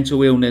her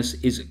mental illness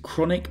is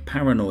chronic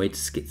paranoid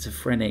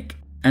schizophrenic,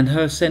 and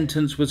her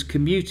sentence was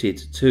commuted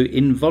to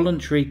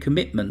involuntary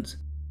commitment."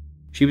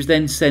 She was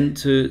then sent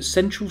to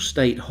Central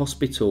State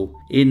Hospital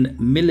in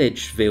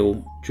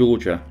Milledgeville,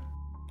 Georgia,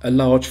 a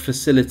large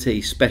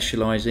facility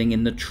specialising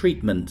in the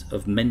treatment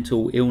of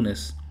mental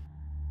illness.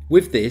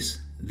 With this,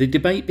 the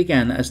debate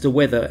began as to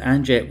whether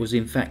Anjette was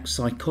in fact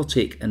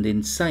psychotic and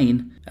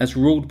insane, as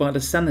ruled by the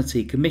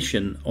Sanity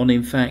Commission on,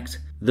 in fact,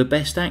 the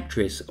Best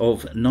Actress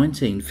of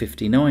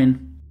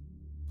 1959.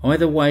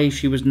 Either way,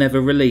 she was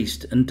never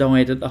released and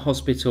died at the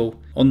hospital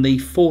on the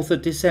 4th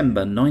of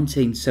December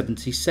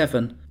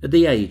 1977 at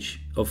the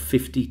age of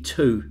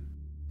 52.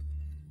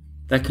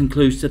 That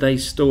concludes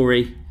today's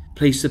story.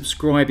 Please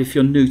subscribe if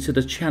you're new to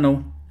the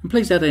channel, and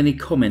please add any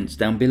comments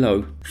down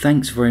below.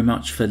 Thanks very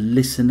much for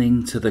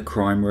listening to the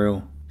Crime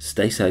Reel.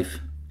 Stay safe.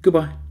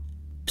 Goodbye.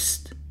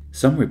 Psst.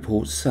 Some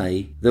reports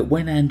say that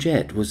when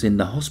Anjette was in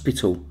the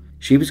hospital,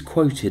 She was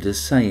quoted as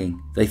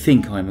saying, "They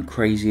think I'm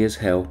crazy as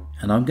hell,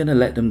 and I'm going to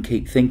let them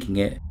keep thinking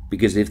it,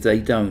 because if they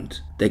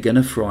don't, they're going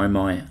to fry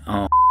my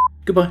arse."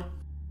 Goodbye.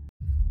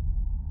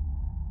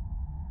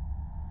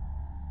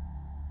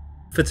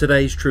 For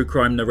today's true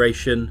crime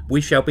narration,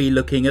 we shall be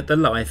looking at the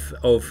life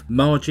of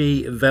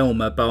Margie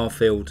Velma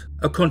Barfield,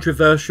 a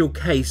controversial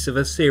case of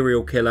a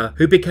serial killer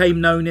who became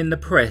known in the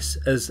press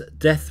as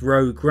Death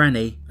Row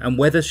Granny, and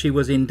whether she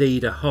was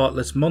indeed a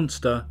heartless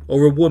monster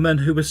or a woman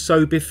who was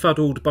so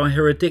befuddled by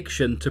her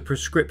addiction to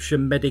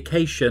prescription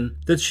medication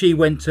that she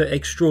went to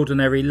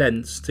extraordinary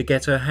lengths to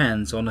get her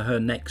hands on her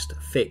next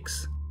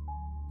fix.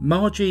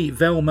 Margie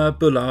Velma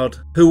Bullard,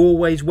 who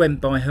always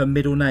went by her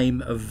middle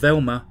name of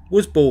Velma,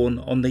 was born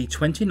on the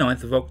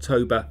 29th of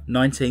October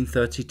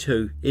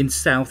 1932 in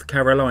South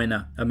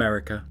Carolina,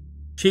 America.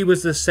 She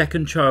was the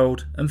second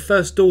child and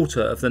first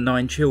daughter of the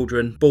 9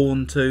 children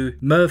born to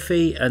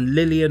Murphy and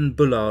Lillian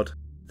Bullard.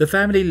 The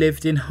family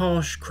lived in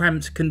harsh,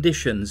 cramped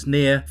conditions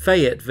near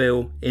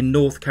Fayetteville in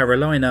North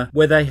Carolina,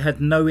 where they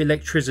had no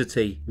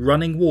electricity,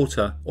 running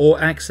water,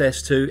 or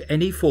access to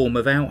any form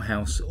of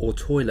outhouse or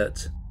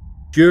toilet.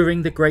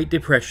 During the Great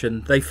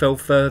Depression, they fell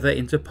further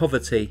into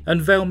poverty, and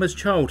Velma's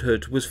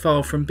childhood was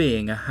far from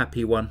being a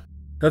happy one.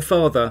 Her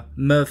father,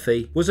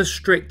 Murphy, was a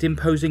strict,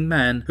 imposing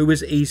man who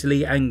was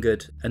easily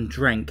angered and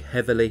drank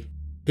heavily.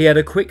 He had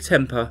a quick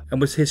temper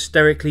and was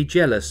hysterically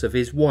jealous of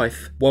his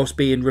wife, whilst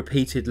being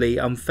repeatedly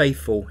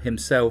unfaithful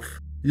himself.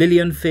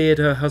 Lillian feared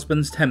her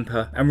husband's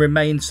temper and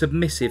remained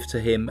submissive to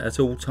him at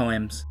all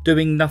times,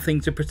 doing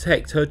nothing to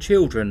protect her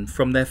children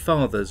from their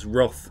father's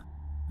wrath.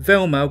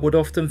 Velma would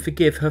often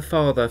forgive her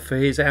father for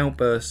his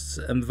outbursts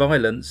and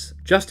violence,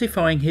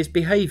 justifying his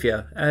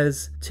behaviour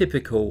as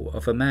typical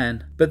of a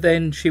man, but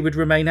then she would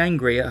remain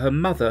angry at her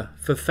mother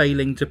for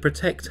failing to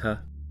protect her.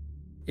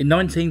 In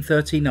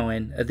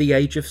 1939, at the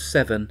age of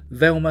 7,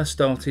 Velma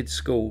started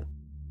school.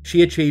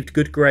 She achieved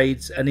good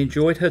grades and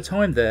enjoyed her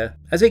time there,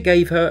 as it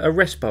gave her a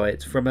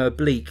respite from her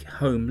bleak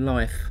home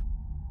life.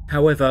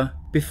 However,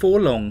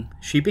 before long,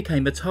 she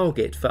became a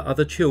target for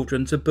other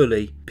children to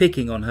bully,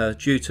 picking on her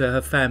due to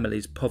her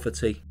family's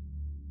poverty.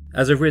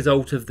 As a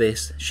result of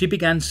this, she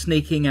began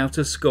sneaking out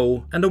of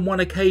school and on one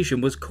occasion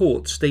was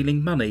caught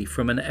stealing money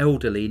from an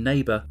elderly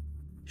neighbour.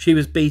 She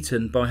was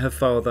beaten by her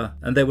father,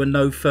 and there were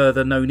no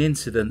further known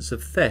incidents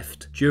of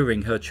theft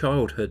during her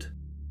childhood.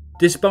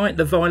 Despite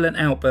the violent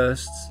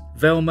outbursts,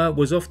 Velma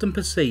was often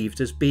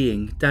perceived as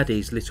being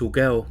Daddy's little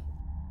girl,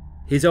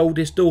 his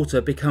oldest daughter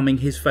becoming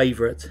his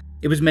favourite.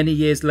 It was many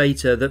years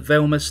later that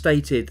Velma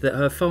stated that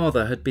her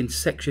father had been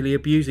sexually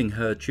abusing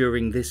her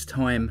during this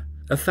time,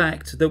 a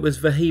fact that was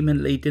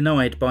vehemently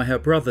denied by her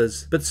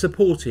brothers, but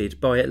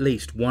supported by at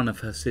least one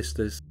of her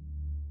sisters.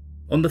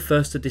 On the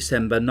 1st of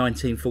December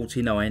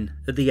 1949,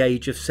 at the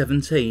age of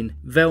 17,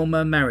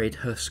 Velma married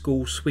her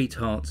school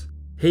sweetheart.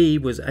 He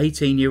was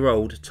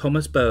 18-year-old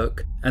Thomas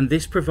Burke, and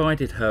this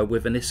provided her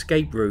with an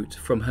escape route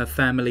from her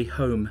family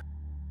home.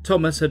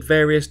 Thomas had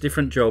various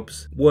different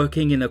jobs,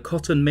 working in a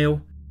cotton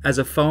mill, as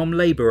a farm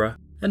labourer,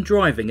 and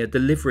driving a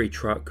delivery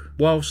truck,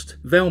 whilst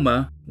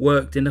Velma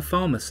worked in a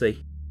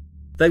pharmacy.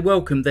 They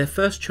welcomed their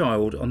first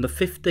child on the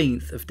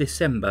 15th of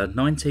December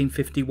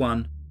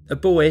 1951, a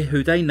boy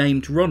who they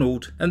named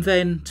Ronald, and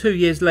then 2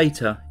 years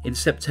later, in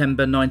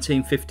September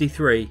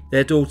 1953,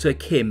 their daughter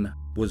Kim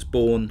was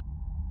born.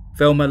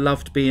 Velma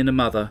loved being a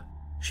mother.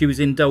 She was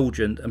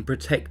indulgent and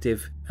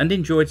protective, and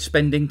enjoyed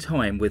spending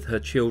time with her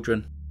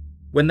children.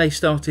 When they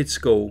started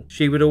school,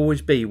 she would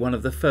always be one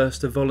of the first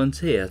to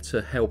volunteer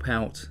to help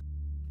out.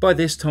 By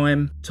this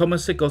time,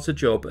 Thomas had got a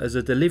job as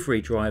a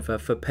delivery driver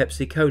for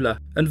Pepsi Cola,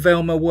 and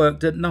Velma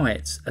worked at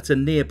nights at a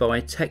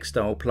nearby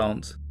textile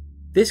plant.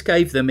 This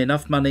gave them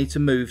enough money to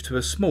move to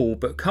a small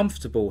but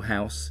comfortable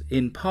house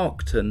in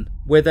Parkton,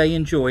 where they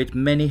enjoyed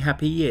many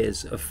happy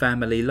years of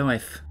family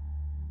life.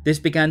 This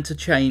began to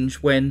change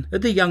when,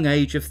 at the young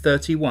age of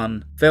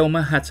 31,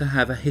 Velma had to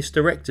have a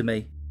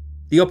hysterectomy.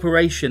 The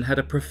operation had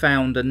a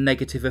profound and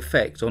negative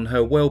effect on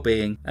her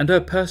well-being, and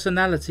her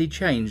personality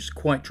changed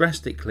quite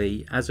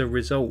drastically as a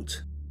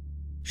result.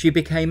 She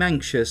became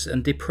anxious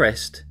and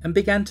depressed and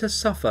began to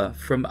suffer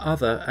from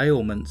other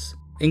ailments,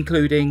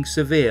 including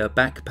severe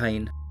back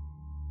pain.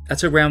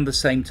 At around the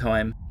same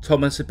time,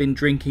 Thomas had been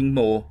drinking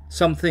more,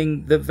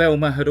 something that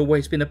Velma had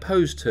always been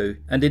opposed to,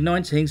 and in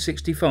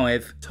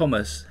 1965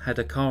 Thomas had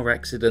a car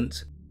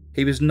accident.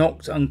 He was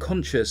knocked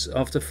unconscious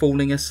after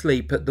falling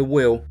asleep at the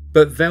wheel,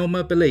 but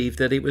Velma believed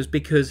that it was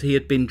because he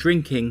had been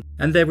drinking,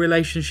 and their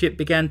relationship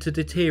began to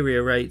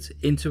deteriorate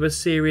into a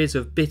series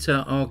of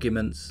bitter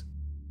arguments.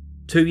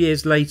 2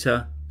 years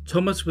later,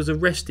 Thomas was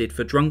arrested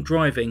for drunk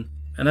driving,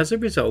 and as a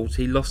result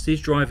he lost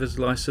his driver's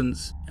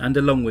license and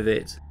along with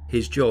it,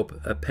 his job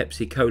at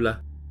Pepsi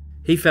Cola.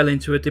 He fell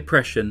into a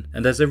depression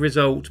and as a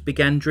result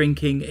began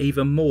drinking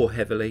even more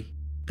heavily.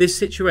 This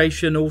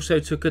situation also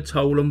took a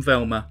toll on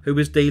Velma, who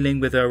was dealing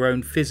with her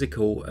own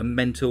physical and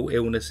mental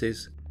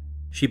illnesses.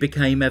 She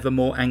became ever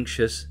more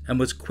anxious and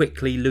was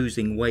quickly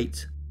losing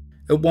weight.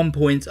 At one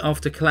point,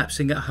 after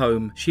collapsing at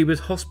home, she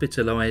was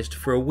hospitalised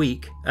for a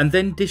week and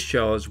then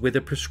discharged with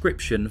a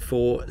prescription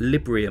for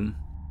Librium,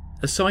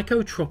 a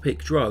psychotropic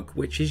drug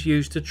which is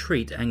used to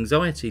treat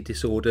anxiety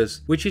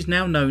disorders, which is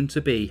now known to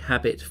be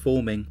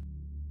habit-forming.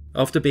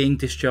 After being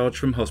discharged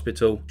from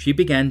hospital, she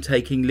began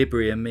taking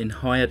Librium in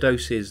higher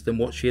doses than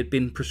what she had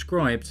been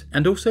prescribed,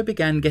 and also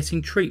began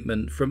getting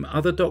treatment from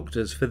other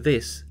doctors for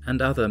this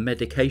and other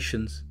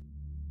medications.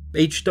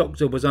 Each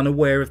doctor was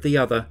unaware of the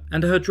other,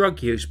 and her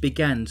drug use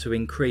began to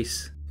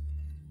increase.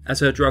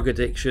 As her drug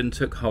addiction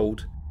took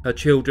hold, her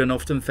children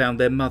often found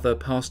their mother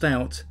passed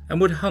out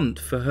and would hunt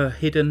for her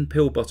hidden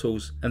pill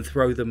bottles and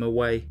throw them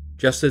away,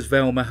 just as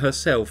Velma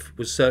herself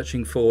was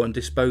searching for and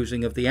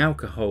disposing of the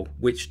alcohol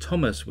which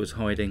Thomas was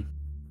hiding.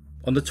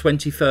 On the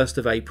 21st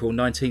of April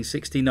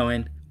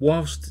 1969,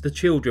 whilst the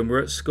children were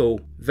at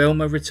school,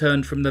 Velma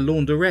returned from the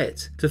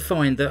launderette to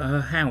find that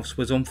her house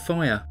was on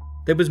fire.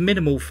 There was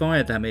minimal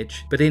fire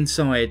damage, but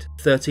inside,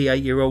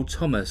 38-year-old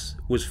Thomas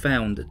was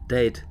found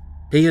dead.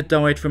 He had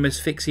died from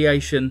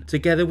asphyxiation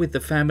together with the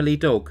family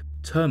dog,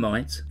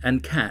 Termite,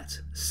 and cat,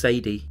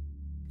 Sadie.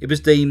 It was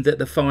deemed that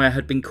the fire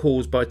had been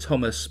caused by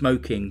Thomas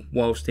smoking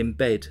whilst in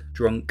bed,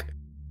 drunk.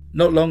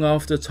 Not long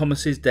after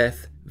Thomas's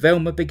death,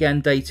 Velma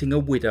began dating a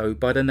widow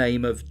by the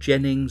name of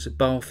Jennings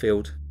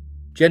Barfield.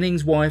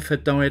 Jennings' wife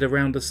had died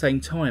around the same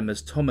time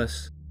as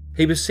Thomas.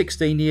 He was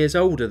 16 years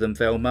older than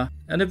Velma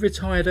and had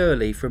retired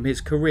early from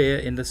his career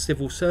in the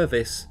civil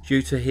service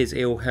due to his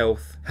ill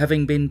health,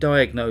 having been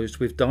diagnosed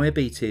with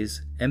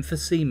diabetes,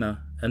 emphysema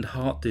and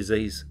heart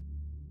disease.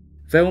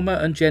 Velma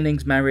and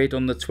Jennings married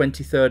on the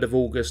 23rd of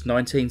August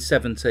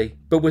 1970,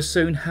 but were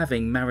soon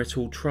having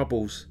marital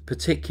troubles,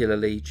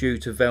 particularly due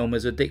to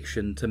Velma's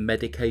addiction to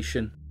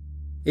medication.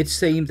 It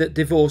seemed that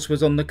divorce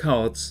was on the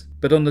cards,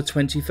 but on the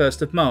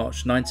 21st of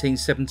March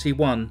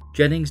 1971,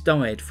 Jennings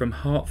died from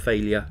heart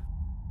failure.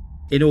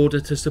 In order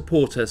to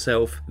support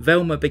herself,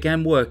 Velma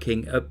began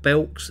working at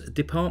Belk's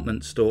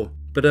department store,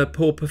 but her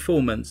poor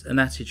performance and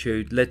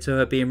attitude led to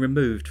her being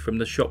removed from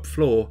the shop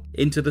floor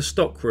into the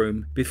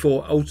stockroom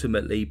before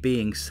ultimately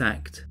being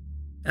sacked.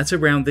 At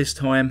around this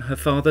time, her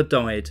father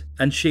died,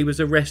 and she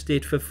was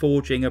arrested for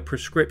forging a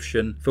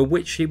prescription for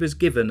which she was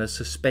given a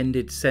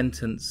suspended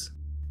sentence.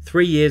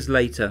 3 years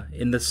later,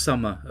 in the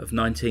summer of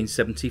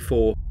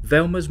 1974,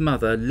 Velma's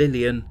mother,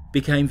 Lillian,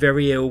 became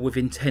very ill with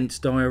intense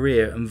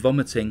diarrhea and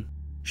vomiting.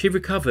 She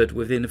recovered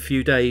within a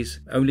few days,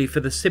 only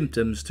for the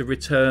symptoms to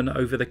return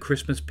over the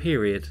Christmas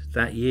period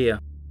that year.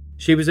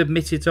 She was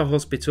admitted to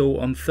hospital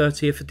on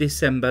 30th of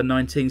December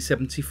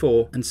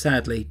 1974 and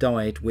sadly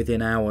died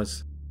within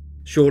hours.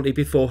 Shortly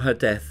before her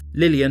death,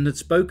 Lillian had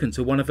spoken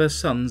to one of her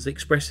sons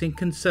expressing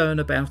concern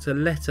about a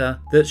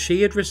letter that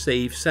she had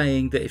received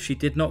saying that if she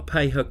did not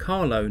pay her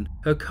car loan,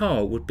 her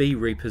car would be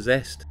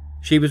repossessed.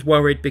 She was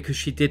worried because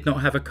she did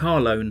not have a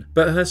car loan,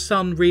 but her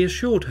son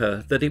reassured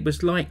her that it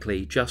was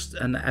likely just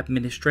an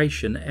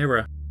administration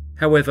error.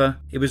 However,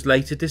 it was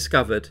later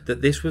discovered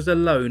that this was a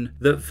loan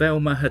that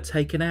Velma had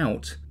taken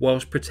out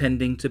whilst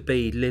pretending to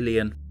be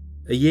Lillian.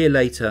 A year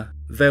later,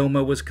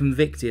 Velma was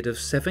convicted of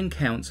 7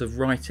 counts of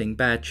writing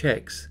bad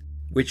cheques,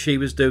 which she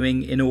was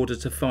doing in order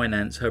to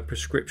finance her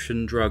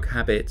prescription drug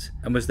habit,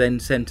 and was then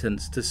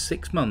sentenced to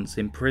 6 months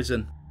in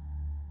prison.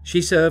 She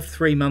served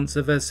 3 months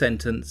of her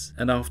sentence,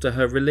 and after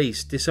her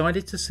release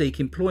decided to seek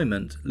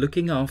employment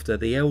looking after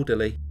the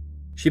elderly.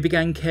 She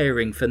began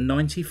caring for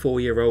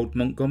 94-year-old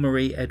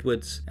Montgomery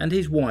Edwards and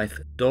his wife,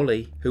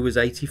 Dolly, who was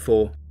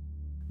 84.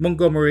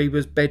 Montgomery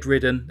was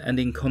bedridden and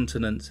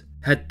incontinent,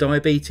 had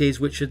diabetes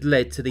which had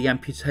led to the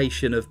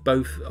amputation of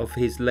both of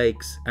his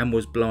legs, and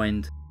was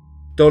blind.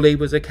 Dolly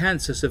was a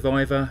cancer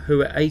survivor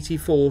who at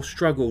 84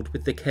 struggled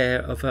with the care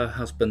of her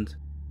husband.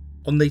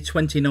 On the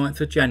 29th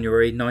of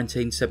January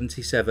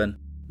 1977,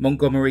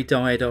 Montgomery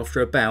died after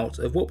a bout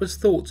of what was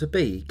thought to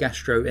be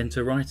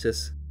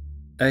gastroenteritis.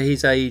 At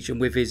his age and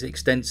with his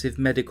extensive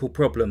medical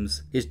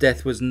problems, his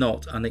death was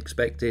not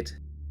unexpected.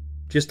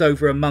 Just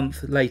over a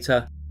month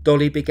later,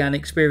 Dolly began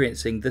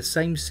experiencing the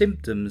same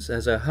symptoms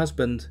as her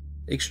husband: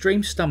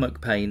 extreme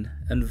stomach pain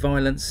and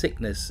violent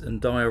sickness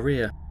and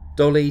diarrhea.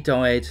 Dolly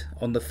died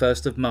on the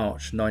 1st of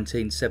March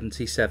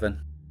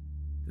 1977.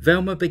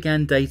 Velma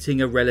began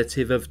dating a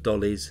relative of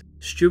Dolly's,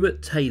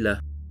 Stuart Taylor,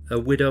 a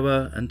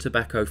widower and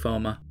tobacco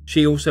farmer.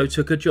 She also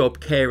took a job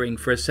caring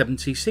for a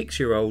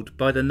 76-year-old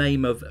by the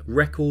name of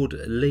Record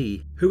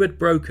Lee, who had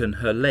broken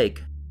her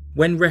leg.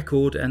 When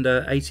Record and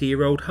her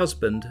 80-year-old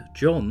husband,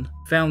 John,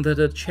 found that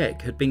a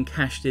cheque had been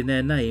cashed in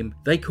their name,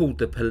 they called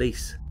the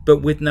police.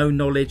 But with no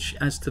knowledge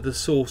as to the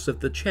source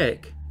of the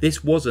cheque,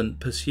 this wasn't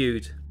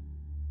pursued.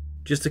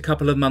 Just a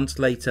couple of months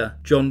later,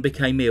 John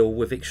became ill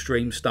with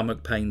extreme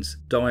stomach pains,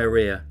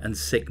 diarrhea and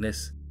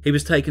sickness. He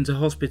was taken to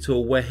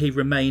hospital where he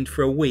remained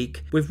for a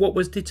week with what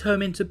was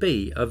determined to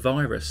be a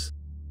virus.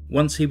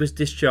 Once he was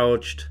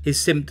discharged, his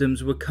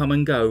symptoms would come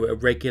and go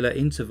at regular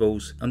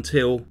intervals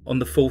until, on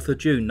the 4th of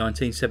June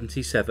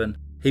 1977,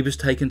 he was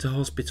taken to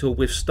hospital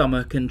with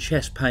stomach and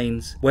chest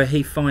pains where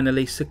he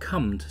finally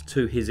succumbed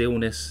to his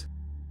illness.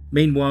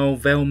 Meanwhile,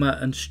 Velma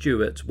and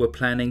Stuart were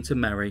planning to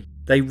marry.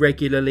 They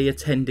regularly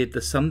attended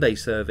the Sunday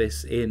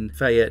service in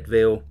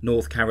Fayetteville,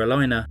 North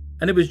Carolina,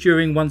 and it was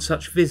during one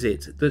such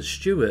visit that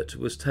Stewart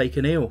was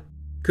taken ill.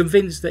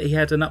 Convinced that he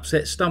had an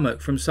upset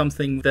stomach from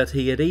something that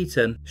he had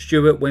eaten,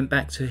 Stewart went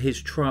back to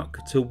his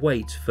truck to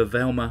wait for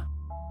Velma.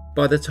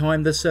 By the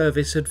time the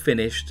service had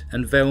finished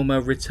and Velma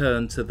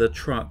returned to the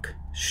truck,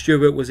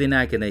 Stewart was in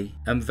agony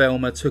and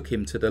Velma took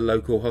him to the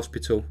local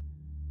hospital.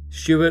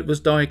 Stewart was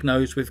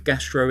diagnosed with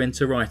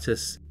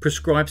gastroenteritis,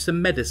 prescribed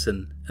some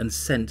medicine and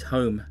sent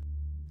home.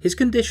 His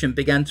condition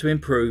began to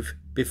improve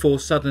before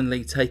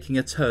suddenly taking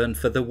a turn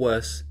for the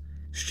worse.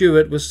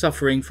 Stewart was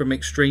suffering from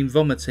extreme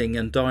vomiting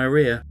and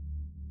diarrhea.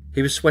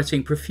 He was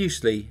sweating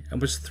profusely and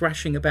was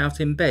thrashing about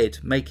in bed,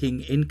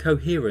 making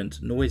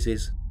incoherent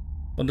noises.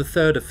 On the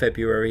 3rd of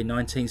February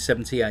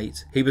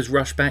 1978, he was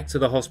rushed back to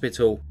the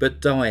hospital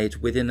but died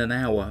within an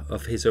hour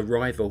of his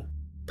arrival.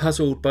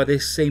 Puzzled by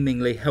this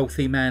seemingly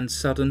healthy man's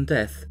sudden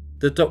death,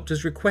 the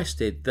doctors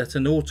requested that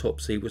an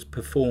autopsy was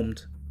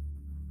performed.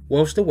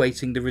 Whilst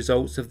awaiting the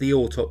results of the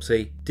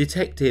autopsy,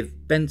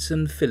 Detective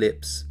Benson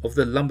Phillips of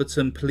the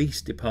Lumberton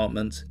Police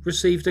Department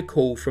received a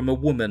call from a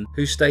woman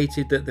who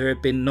stated that there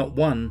had been not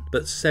one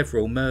but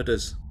several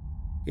murders.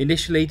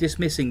 Initially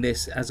dismissing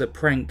this as a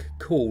prank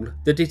call,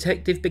 the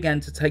detective began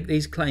to take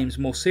these claims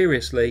more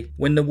seriously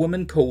when the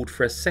woman called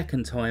for a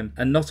second time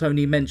and not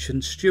only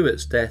mentioned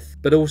Stewart's death,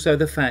 but also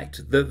the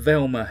fact that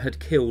Velma had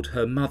killed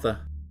her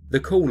mother. The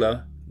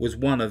caller was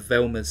one of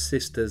Velma's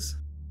sisters.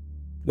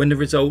 When the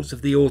results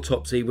of the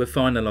autopsy were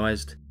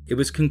finalised, it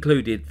was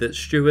concluded that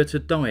Stewart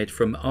had died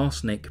from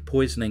arsenic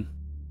poisoning.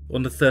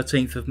 On the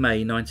 13th of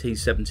May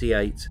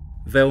 1978,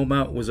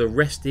 Velma was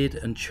arrested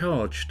and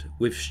charged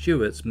with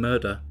Stewart's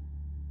murder.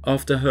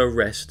 After her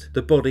arrest,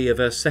 the body of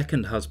her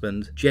second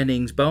husband,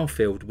 Jennings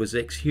Barfield, was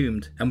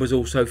exhumed and was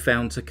also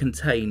found to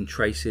contain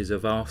traces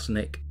of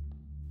arsenic.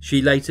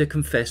 She later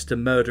confessed to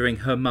murdering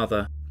her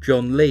mother,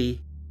 John Lee,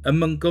 and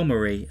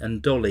Montgomery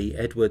and Dolly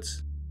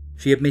Edwards.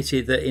 She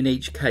admitted that in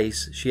each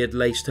case she had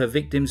laced her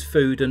victims'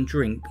 food and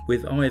drink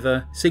with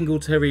either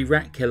Singletary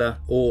rat killer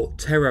or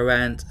Terror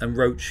ant and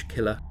roach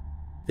killer.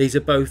 These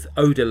are both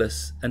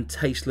odourless and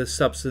tasteless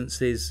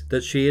substances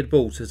that she had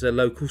bought at a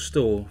local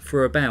store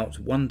for about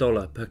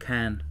 $1 per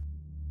can.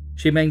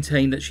 She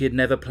maintained that she had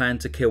never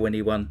planned to kill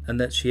anyone and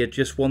that she had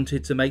just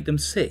wanted to make them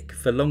sick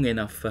for long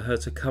enough for her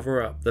to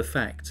cover up the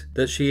fact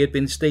that she had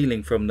been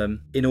stealing from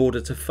them in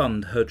order to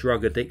fund her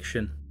drug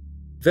addiction.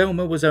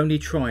 Velma was only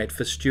tried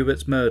for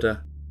Stewart's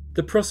murder.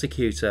 The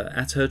prosecutor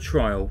at her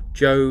trial,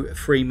 Joe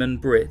Freeman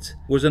Britt,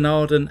 was an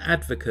ardent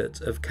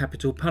advocate of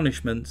capital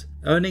punishment,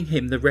 earning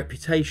him the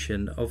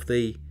reputation of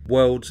the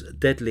world's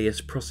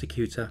deadliest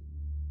prosecutor.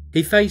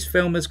 He faced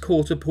Velma's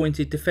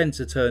court-appointed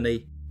defence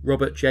attorney,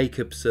 Robert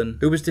Jacobson,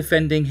 who was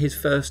defending his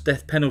first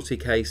death penalty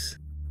case.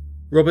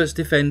 Robert's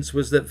defence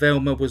was that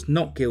Velma was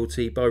not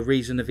guilty by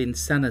reason of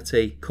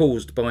insanity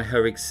caused by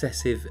her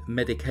excessive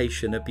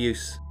medication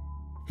abuse.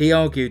 He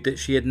argued that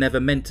she had never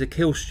meant to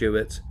kill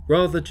Stewart,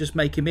 rather just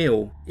make him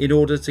ill, in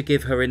order to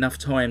give her enough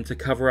time to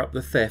cover up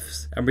the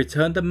thefts and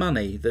return the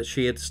money that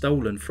she had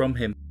stolen from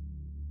him.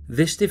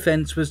 This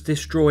defence was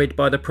destroyed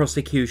by the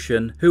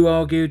prosecution, who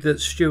argued that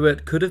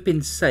Stewart could have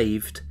been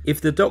saved if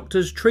the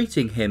doctors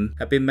treating him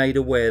had been made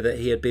aware that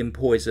he had been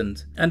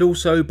poisoned, and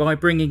also by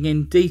bringing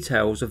in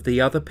details of the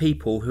other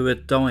people who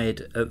had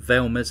died at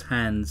Velma's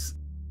hands.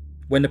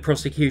 When the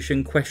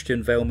prosecution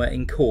questioned Velma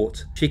in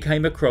court, she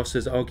came across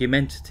as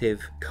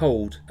argumentative,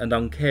 cold and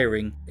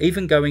uncaring,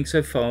 even going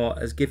so far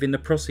as giving the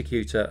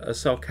prosecutor a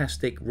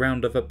sarcastic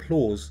round of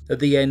applause at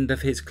the end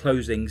of his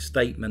closing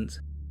statement.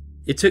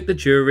 It took the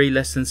jury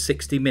less than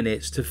 60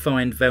 minutes to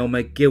find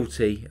Velma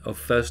guilty of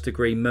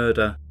first-degree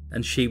murder,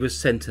 and she was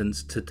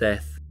sentenced to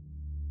death.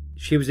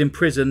 She was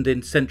imprisoned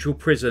in Central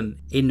Prison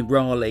in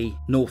Raleigh,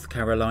 North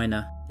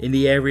Carolina, in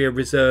the area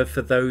reserved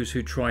for those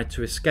who tried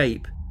to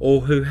escape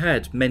or who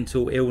had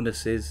mental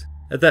illnesses.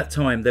 At that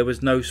time there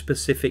was no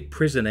specific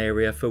prison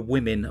area for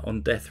women on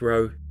death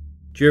row.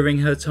 During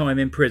her time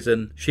in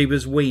prison, she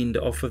was weaned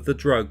off of the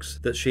drugs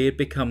that she had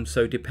become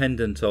so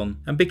dependent on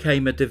and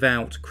became a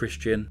devout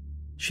Christian.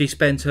 She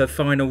spent her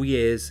final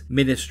years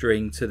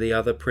ministering to the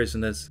other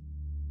prisoners.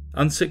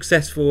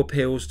 Unsuccessful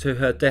appeals to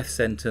her death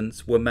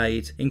sentence were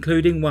made,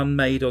 including one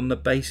made on the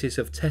basis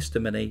of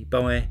testimony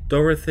by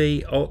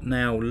Dorothy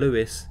Ottnow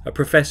Lewis, a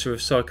professor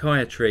of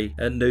psychiatry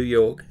at New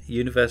York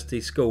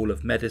University School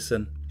of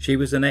Medicine. She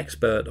was an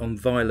expert on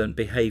violent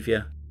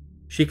behaviour.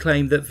 She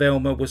claimed that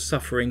Velma was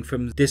suffering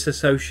from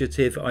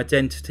dissociative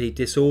identity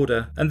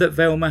disorder and that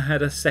Velma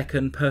had a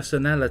second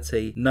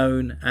personality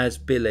known as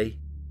Billy.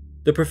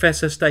 The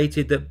professor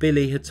stated that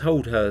Billy had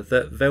told her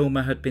that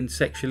Velma had been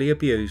sexually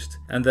abused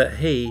and that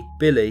he,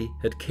 Billy,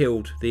 had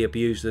killed the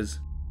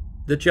abusers.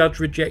 The judge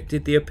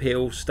rejected the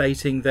appeal,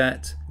 stating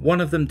that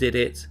one of them did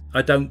it,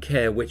 I don't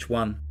care which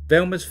one.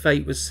 Velma's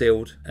fate was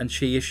sealed, and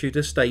she issued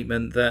a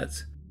statement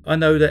that, I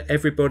know that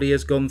everybody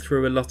has gone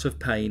through a lot of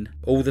pain,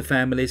 all the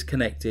families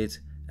connected,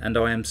 and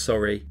I am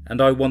sorry, and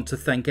I want to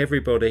thank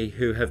everybody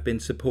who have been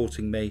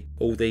supporting me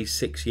all these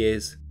 6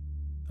 years.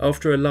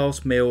 After a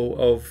last meal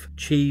of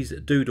cheese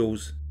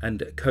doodles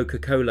and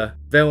Coca-Cola.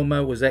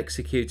 Velma was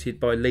executed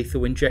by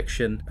lethal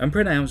injection and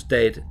pronounced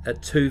dead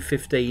at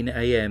 2:15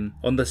 a.m.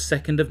 on the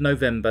 2nd of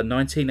November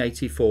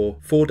 1984,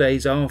 4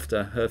 days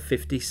after her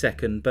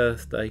 52nd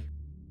birthday.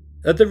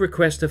 At the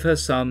request of her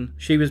son,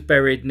 she was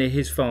buried near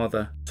his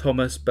father,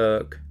 Thomas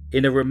Burke,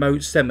 in a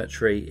remote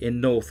cemetery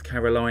in North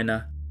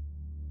Carolina.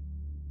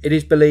 It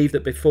is believed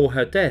that before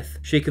her death,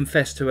 she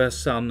confessed to her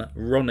son,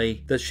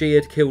 Ronnie, that she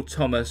had killed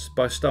Thomas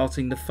by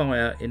starting the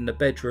fire in the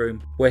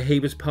bedroom where he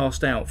was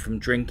passed out from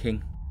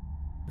drinking.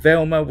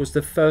 Velma was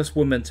the first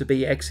woman to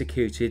be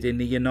executed in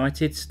the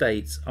United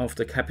States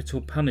after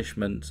capital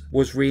punishment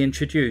was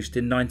reintroduced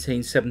in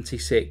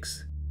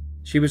 1976.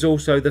 She was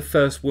also the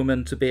first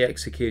woman to be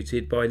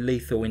executed by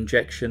lethal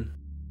injection.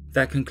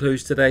 That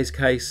concludes today's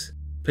case.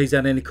 Please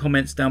add any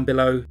comments down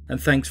below,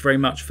 and thanks very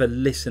much for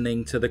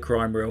listening to the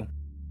Crime Reel.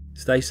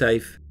 Stay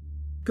safe.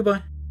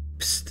 Goodbye.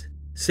 Psst.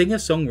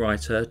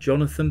 Singer-songwriter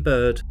Jonathan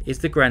Bird is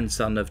the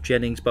grandson of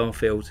Jennings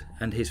Barfield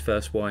and his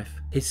first wife.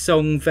 His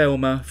song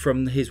Velma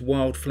from his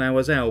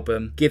Wildflowers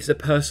album gives a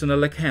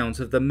personal account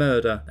of the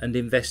murder and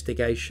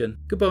investigation.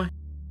 Goodbye.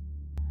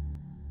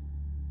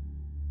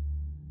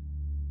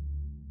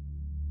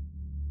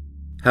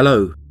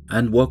 Hello,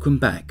 and welcome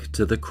back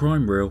to the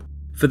Crime Reel.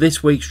 For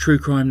this week's true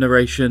crime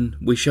narration,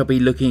 we shall be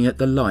looking at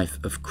the life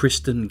of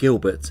Kristen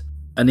Gilbert,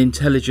 an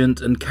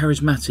intelligent and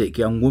charismatic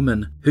young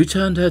woman who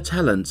turned her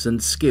talents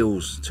and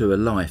skills to a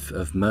life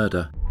of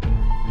murder.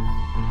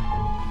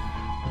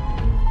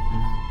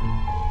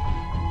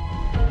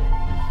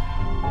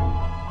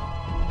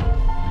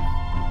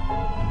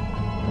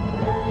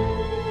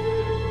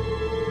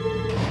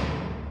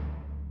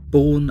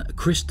 Born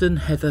Kristen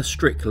Heather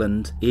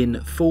Strickland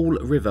in Fall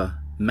River,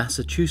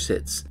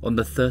 Massachusetts on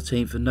the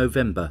 13th of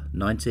November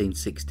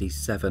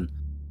 1967.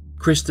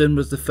 Kristen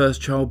was the first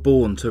child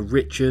born to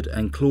Richard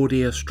and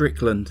Claudia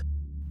Strickland.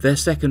 Their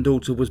second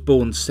daughter was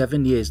born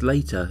 7 years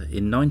later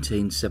in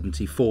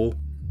 1974.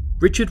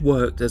 Richard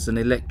worked as an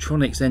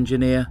electronics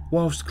engineer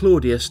whilst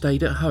Claudia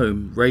stayed at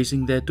home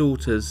raising their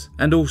daughters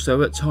and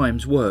also at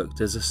times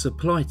worked as a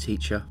supply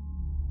teacher.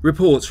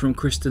 Reports from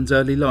Kristen's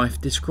early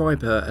life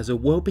describe her as a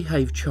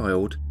well-behaved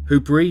child who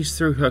breezed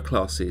through her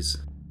classes.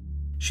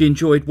 She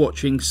enjoyed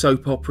watching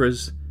soap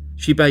operas.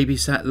 She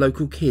babysat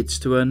local kids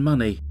to earn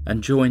money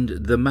and joined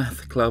the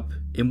math club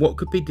in what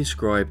could be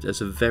described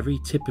as a very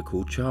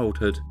typical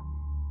childhood.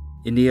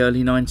 In the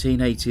early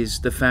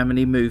 1980s, the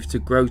family moved to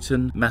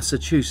Groton,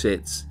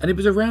 Massachusetts, and it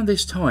was around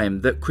this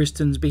time that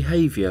Kristen's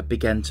behaviour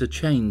began to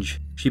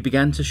change. She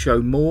began to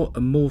show more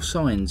and more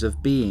signs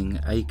of being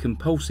a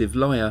compulsive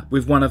liar,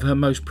 with one of her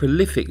most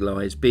prolific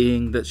lies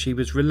being that she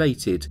was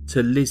related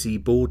to Lizzie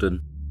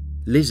Borden.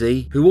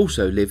 Lizzie, who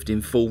also lived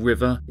in Fall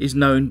River, is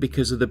known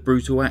because of the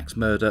brutal axe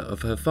murder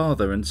of her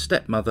father and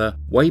stepmother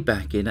way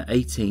back in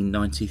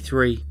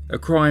 1893, a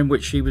crime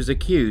which she was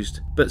accused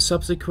but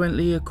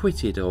subsequently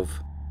acquitted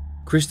of.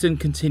 Kristen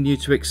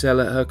continued to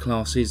excel at her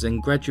classes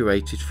and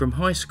graduated from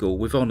high school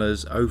with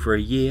honours over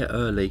a year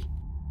early.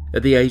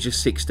 At the age of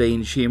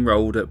 16, she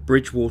enrolled at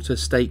Bridgewater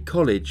State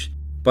College.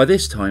 By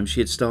this time,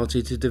 she had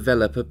started to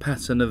develop a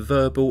pattern of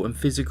verbal and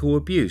physical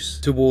abuse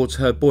towards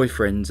her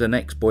boyfriends and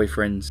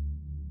ex-boyfriends.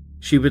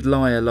 She would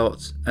lie a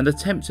lot and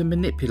attempt to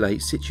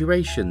manipulate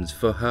situations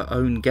for her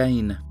own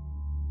gain.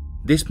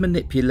 This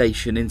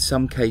manipulation in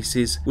some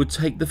cases would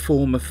take the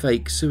form of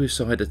fake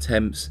suicide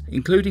attempts,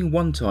 including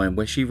one time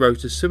where she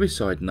wrote a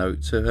suicide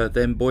note to her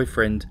then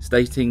boyfriend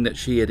stating that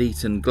she had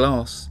eaten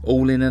glass,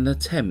 all in an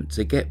attempt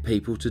to get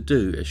people to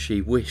do as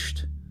she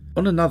wished.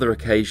 On another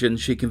occasion,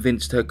 she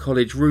convinced her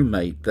college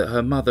roommate that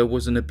her mother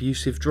was an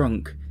abusive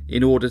drunk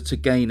in order to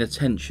gain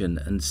attention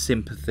and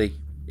sympathy.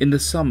 In the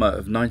summer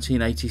of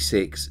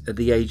 1986, at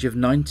the age of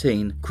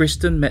 19,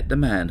 Kristen met the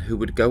man who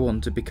would go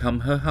on to become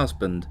her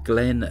husband,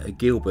 Glenn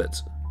Gilbert.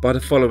 By the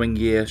following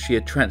year, she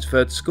had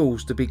transferred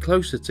schools to be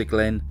closer to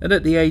Glenn, and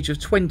at the age of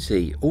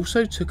 20,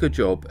 also took a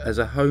job as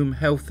a home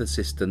health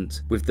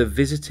assistant with the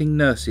Visiting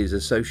Nurses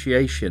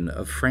Association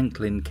of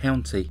Franklin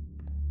County.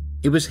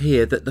 It was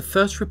here that the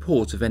first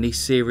report of any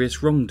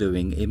serious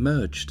wrongdoing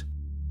emerged.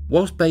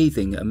 Whilst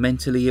bathing a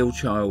mentally ill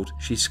child,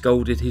 she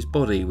scalded his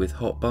body with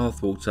hot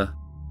bathwater.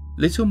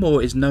 Little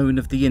more is known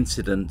of the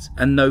incident,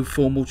 and no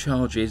formal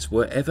charges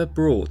were ever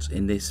brought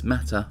in this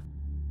matter.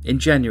 In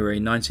January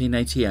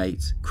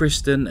 1988,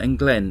 Kristen and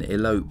Glenn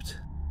eloped.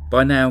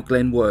 By now,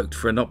 Glenn worked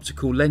for an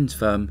optical lens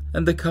firm,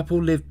 and the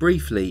couple lived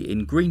briefly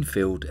in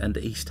Greenfield and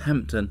East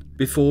Hampton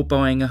before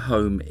buying a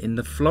home in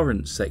the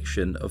Florence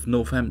section of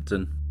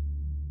Northampton.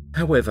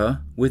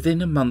 However,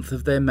 within a month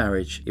of their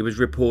marriage, it was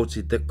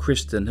reported that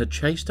Kristen had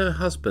chased her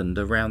husband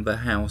around the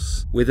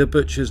house with a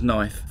butcher's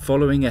knife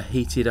following a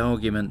heated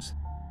argument.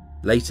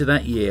 Later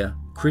that year,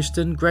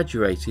 Kristen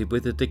graduated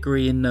with a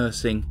degree in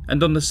nursing,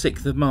 and on the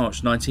 6th of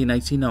March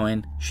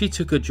 1989, she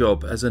took a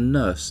job as a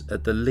nurse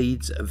at the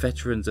Leeds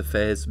Veterans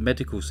Affairs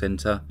Medical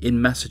Centre in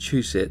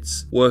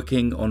Massachusetts,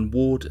 working on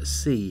Ward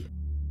C.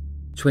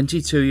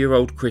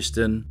 22-year-old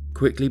Kristen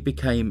quickly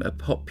became a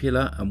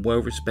popular and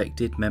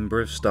well-respected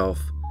member of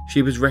staff.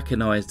 she was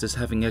recognised as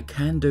having a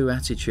can-do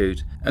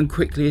attitude and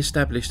quickly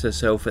established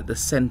herself at the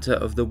centre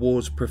of the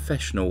ward's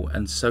professional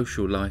and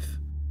social life.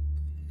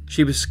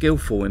 She was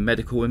skillful in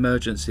medical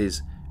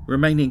emergencies,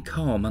 remaining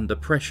calm under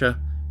pressure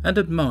and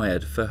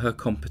admired for her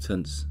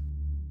competence.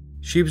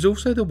 She was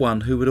also the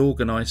one who would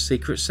organise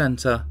Secret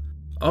Santa,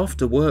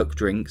 after-work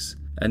drinks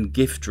and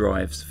gift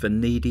drives for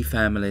needy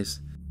families.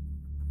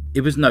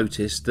 It was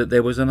noticed that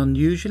there was an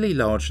unusually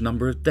large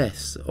number of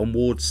deaths on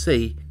Ward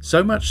C,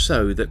 so much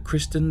so that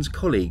Kristen's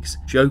colleagues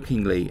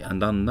jokingly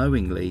and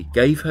unknowingly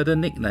gave her the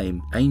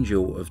nickname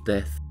Angel of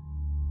Death.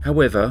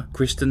 However,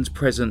 Kristen's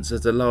presence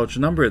at a large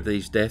number of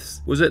these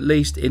deaths was at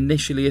least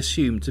initially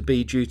assumed to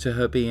be due to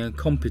her being a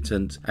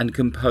competent and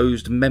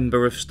composed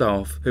member of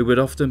staff who would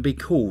often be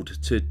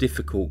called to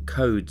difficult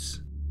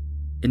codes.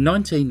 In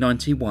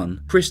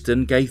 1991,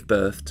 Kristen gave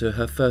birth to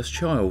her first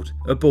child,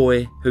 a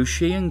boy who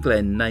she and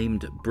Glenn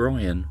named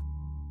Brian.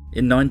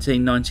 In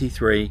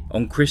 1993,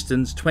 on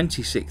Kristen's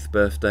 26th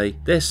birthday,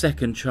 their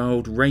second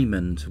child,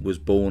 Raymond, was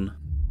born.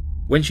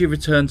 When she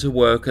returned to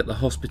work at the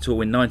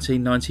hospital in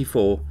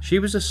 1994, she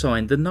was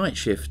assigned the night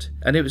shift,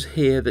 and it was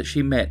here that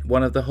she met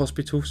one of the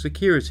hospital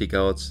security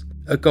guards,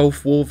 a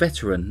Gulf War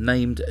veteran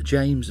named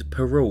James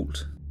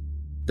Perrault.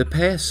 The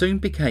pair soon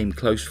became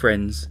close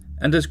friends,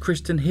 and as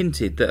Kristen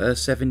hinted that her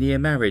 7-year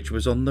marriage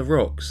was on the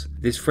rocks,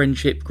 this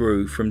friendship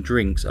grew from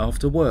drinks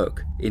after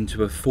work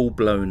into a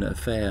full-blown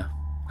affair.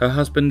 Her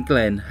husband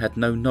Glenn had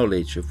no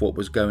knowledge of what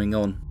was going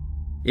on.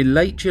 In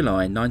late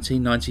July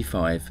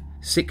 1995,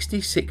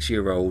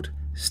 66-year-old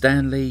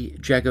Stanley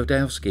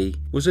Jagodowski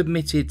was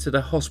admitted to the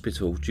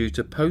hospital due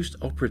to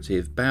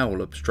post-operative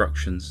bowel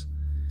obstructions.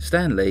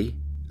 Stanley,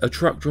 a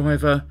truck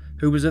driver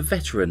who was a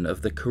veteran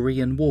of the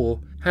Korean War,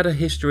 had a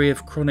history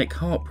of chronic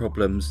heart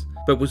problems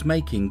but was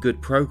making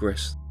good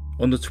progress.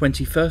 On the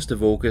 21st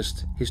of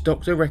August, his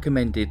doctor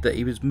recommended that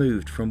he was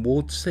moved from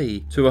Ward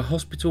C to a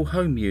hospital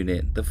home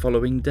unit the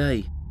following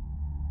day.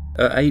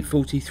 At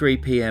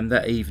 8:43 p.m.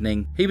 that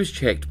evening, he was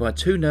checked by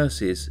 2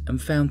 nurses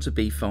and found to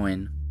be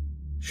fine.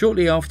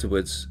 Shortly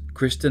afterwards,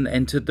 Kristen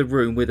entered the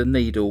room with a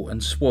needle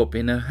and swab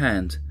in her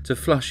hand to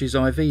flush his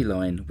IV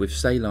line with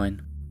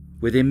saline.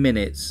 Within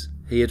minutes,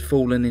 he had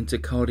fallen into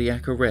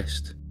cardiac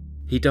arrest.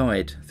 He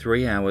died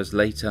 3 hours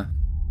later.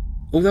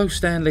 Although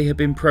Stanley had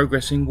been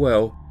progressing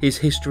well, his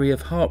history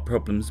of heart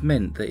problems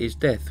meant that his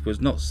death was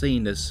not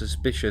seen as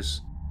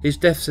suspicious. His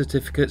death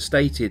certificate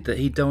stated that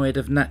he died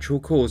of natural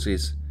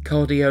causes,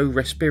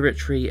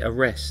 cardiorespiratory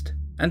arrest,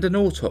 and an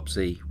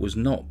autopsy was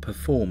not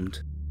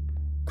performed.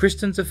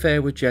 Kristen's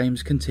affair with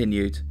James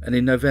continued, and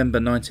in November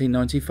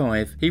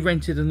 1995 he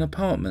rented an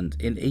apartment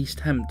in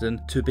East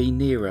Hampton to be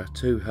nearer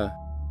to her.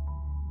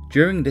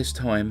 During this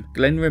time,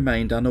 Glenn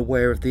remained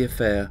unaware of the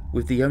affair,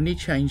 with the only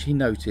change he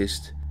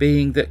noticed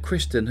being that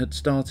Kristen had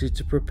started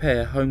to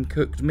prepare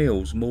home-cooked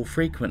meals more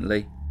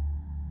frequently.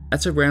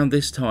 At around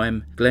this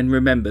time, Glenn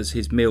remembers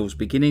his meals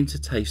beginning to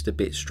taste a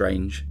bit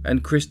strange,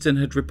 and Kristen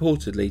had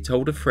reportedly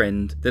told a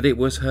friend that it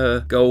was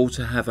her goal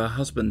to have her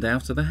husband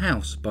out of the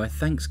house by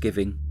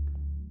Thanksgiving.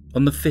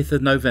 On the 5th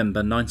of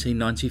November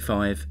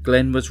 1995,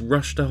 Glenn was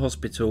rushed to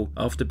hospital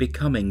after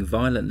becoming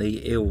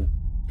violently ill.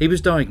 He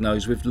was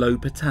diagnosed with low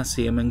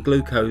potassium and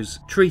glucose,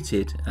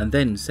 treated and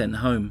then sent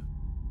home.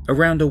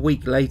 Around a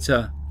week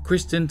later,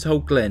 Kristen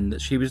told Glenn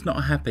that she was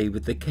not happy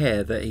with the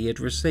care that he had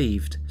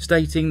received,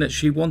 stating that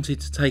she wanted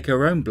to take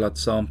her own blood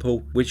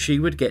sample, which she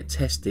would get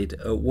tested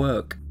at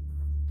work.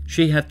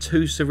 She had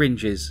 2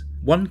 syringes.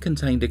 One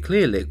contained a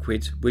clear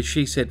liquid, which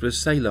she said was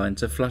saline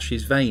to flush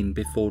his vein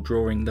before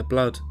drawing the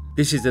blood.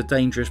 This is a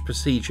dangerous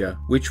procedure,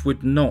 which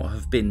would not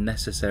have been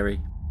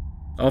necessary.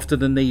 After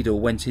the needle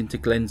went into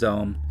Glenn's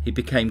arm, he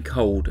became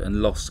cold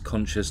and lost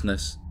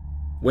consciousness.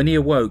 When he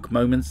awoke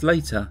moments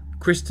later,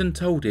 Kristen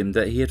told him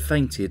that he had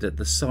fainted at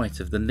the sight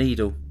of the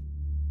needle.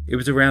 It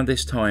was around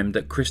this time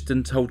that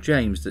Kristen told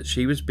James that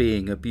she was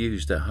being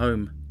abused at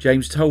home.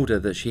 James told her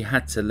that she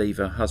had to leave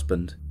her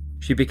husband.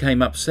 She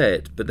became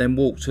upset, but then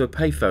walked to a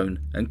payphone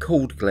and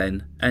called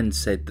Glenn and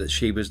said that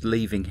she was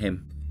leaving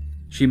him.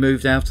 She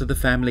moved out of the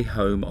family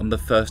home on the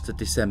 1st of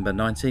December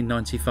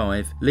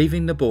 1995,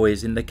 leaving the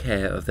boys in the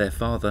care of their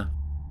father.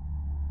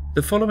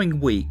 The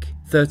following week,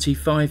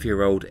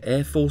 35-year-old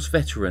Air Force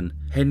veteran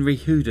Henry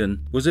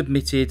Houdon was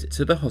admitted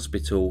to the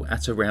hospital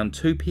at around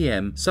 2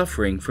 p.m.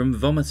 suffering from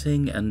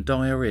vomiting and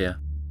diarrhea.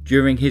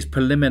 During his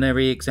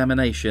preliminary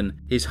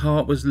examination, his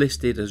heart was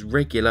listed as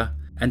regular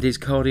and his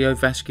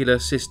cardiovascular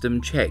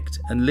system checked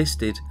and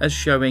listed as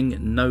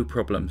showing no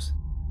problems.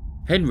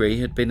 Henry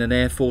had been an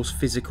Air Force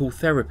physical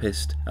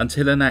therapist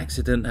until an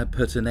accident had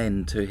put an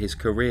end to his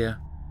career.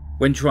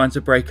 When trying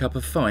to break up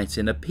a fight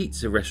in a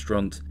pizza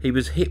restaurant, he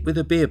was hit with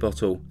a beer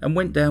bottle and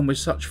went down with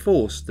such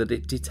force that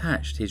it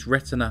detached his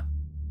retina.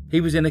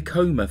 He was in a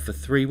coma for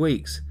 3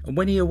 weeks, and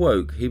when he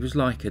awoke he was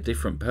like a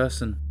different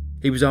person.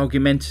 He was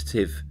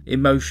argumentative,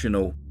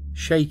 emotional,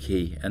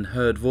 shaky, and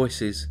heard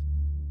voices.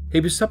 He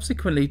was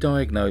subsequently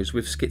diagnosed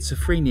with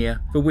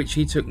schizophrenia, for which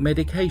he took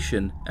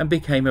medication and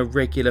became a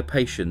regular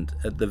patient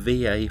at the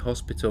VA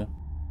hospital.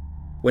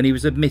 When he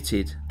was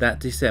admitted that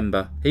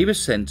December, he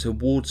was sent to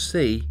Ward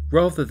C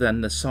rather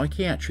than the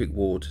psychiatric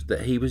ward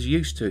that he was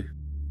used to.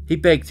 He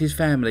begged his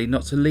family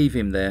not to leave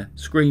him there,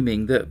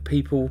 screaming that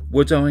people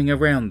were dying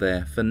around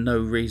there for no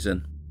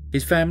reason.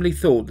 His family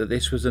thought that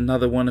this was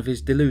another one of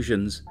his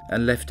delusions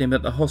and left him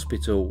at the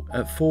hospital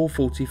at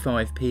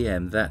 4:45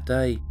 p.m. that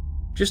day.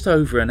 Just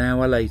over an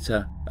hour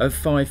later, at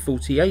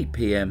 5:48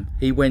 p.m,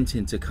 he went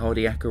into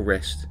cardiac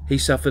arrest. He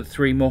suffered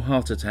 3 more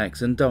heart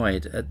attacks and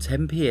died at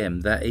 10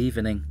 p.m. that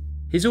evening.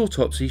 His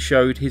autopsy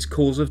showed his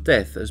cause of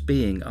death as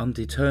being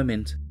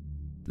undetermined.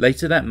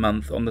 Later that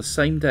month, on the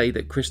same day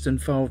that Kristen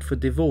filed for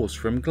divorce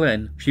from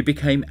Glenn, she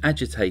became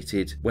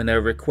agitated when her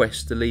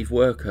requests to leave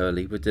work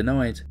early were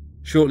denied.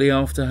 Shortly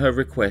after her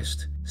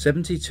request,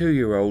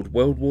 72-year-old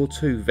World War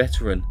II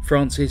veteran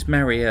Francis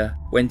Marrier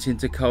went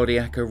into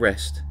cardiac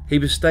arrest. He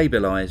was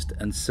stabilised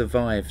and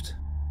survived.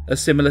 A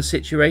similar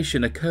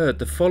situation occurred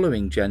the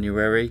following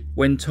January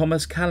when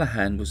Thomas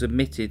Callahan was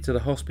admitted to the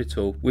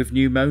hospital with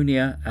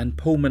pneumonia and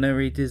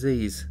pulmonary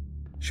disease.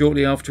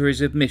 Shortly after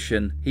his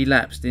admission, he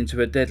lapsed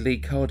into a deadly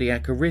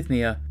cardiac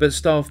arrhythmia, but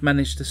staff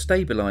managed to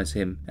stabilise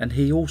him and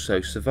he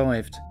also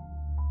survived.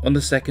 On the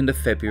 2nd of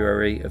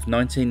February of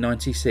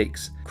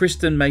 1996,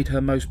 Kristen made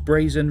her most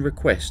brazen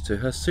request to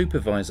her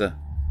supervisor.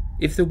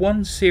 If the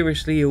one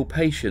seriously ill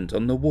patient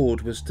on the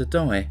ward was to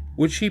die,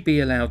 would she be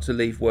allowed to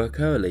leave work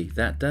early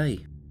that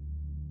day?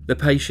 The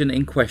patient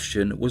in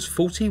question was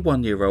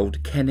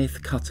 41-year-old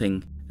Kenneth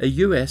Cutting, a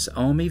US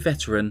Army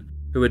veteran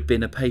who had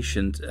been a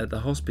patient at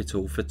the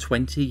hospital for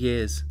 20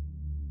 years.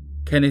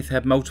 Kenneth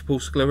had multiple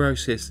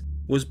sclerosis,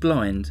 was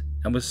blind,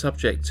 and was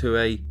subject to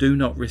a "do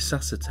not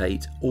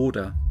resuscitate"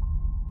 order.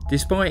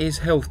 Despite his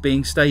health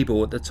being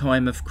stable at the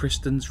time of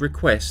Kristen's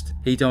request,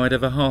 he died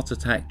of a heart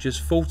attack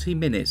just 40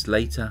 minutes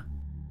later.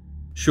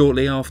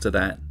 Shortly after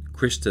that,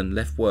 Kristen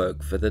left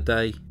work for the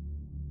day.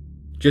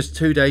 Just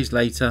 2 days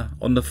later,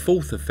 on the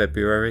 4th of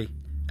February,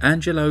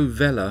 Angelo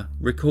Vella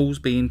recalls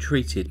being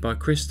treated by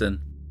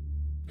Kristen.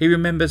 He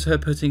remembers her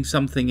putting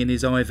something in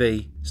his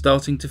IV,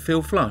 starting to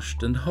feel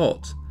flushed and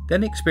hot,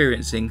 then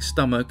experiencing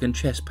stomach and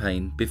chest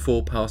pain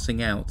before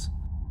passing out.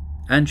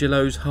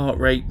 Angelo's heart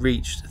rate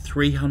reached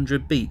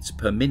 300 beats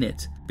per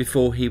minute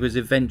before he was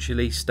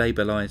eventually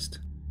stabilised.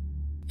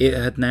 It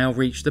had now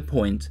reached a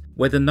point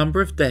where the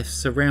number of deaths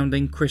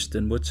surrounding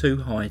Kristen were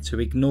too high to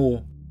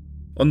ignore.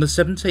 On the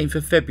 17th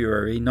of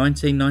February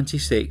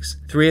 1996,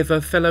 3 of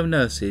her fellow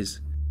nurses,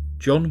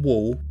 John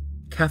Wall,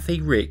 Kathy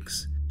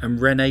Ricks and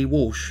Renee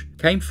Walsh,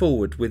 came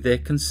forward with their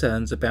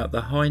concerns about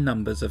the high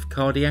numbers of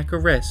cardiac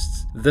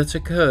arrests that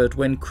occurred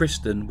when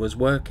Kristen was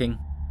working.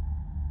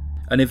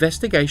 An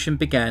investigation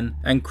began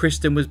and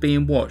Kristen was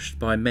being watched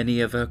by many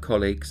of her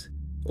colleagues.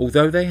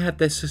 Although they had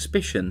their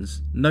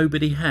suspicions,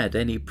 nobody had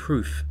any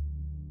proof.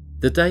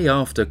 The day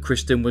after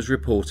Kristen was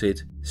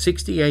reported,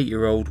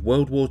 68-year-old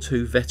World War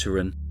II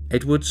veteran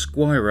Edward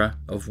Squirer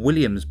of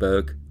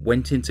Williamsburg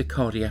went into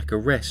cardiac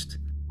arrest.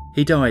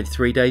 He died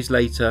 3 days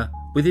later,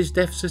 with his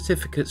death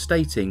certificate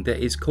stating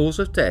that his cause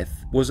of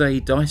death was a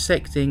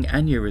dissecting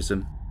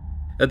aneurysm.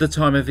 At the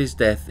time of his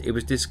death, it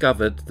was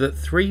discovered that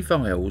 3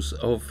 vials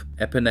of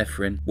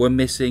epinephrine were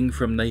missing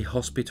from the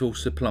hospital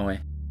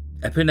supply.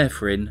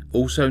 Epinephrine,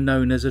 also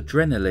known as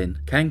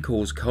adrenaline, can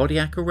cause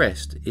cardiac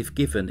arrest if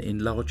given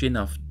in large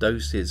enough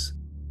doses.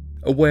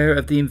 Aware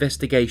of the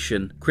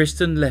investigation,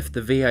 Kristen left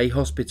the VA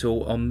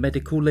hospital on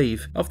medical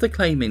leave after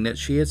claiming that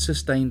she had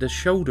sustained a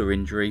shoulder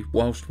injury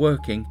whilst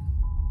working.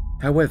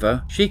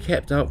 However, she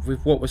kept up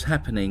with what was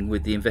happening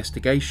with the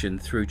investigation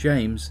through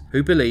James,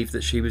 who believed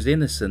that she was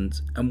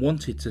innocent and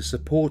wanted to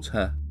support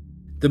her.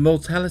 The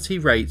mortality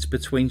rates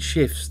between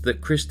shifts that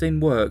Kristen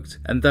worked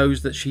and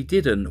those that she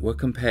didn't were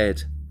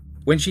compared.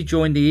 When she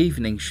joined the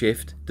evening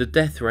shift, the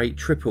death rate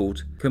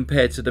tripled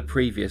compared to the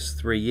previous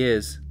 3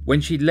 years.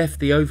 When she left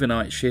the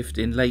overnight shift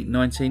in late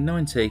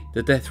 1990,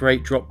 the death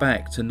rate dropped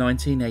back to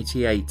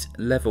 1988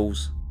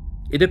 levels.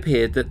 It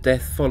appeared that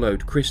death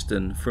followed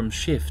Kristen from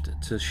shift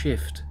to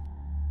shift.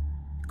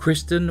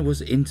 Kristen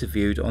was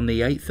interviewed on the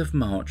 8th of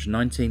March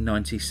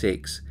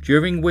 1996,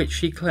 during which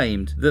she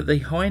claimed that the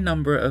high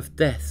number of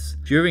deaths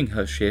during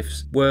her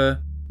shifts were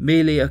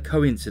merely a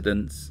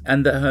coincidence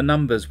and that her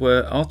numbers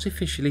were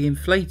artificially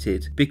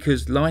inflated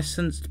because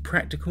licensed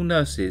practical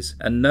nurses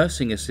and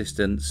nursing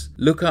assistants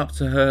look up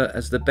to her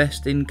as the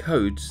best in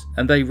codes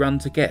and they run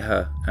to get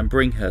her and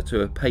bring her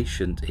to a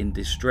patient in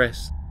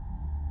distress.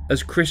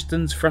 As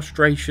Kristen's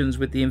frustrations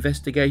with the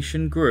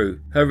investigation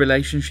grew, her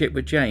relationship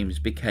with James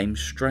became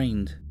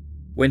strained.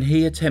 When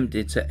he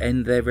attempted to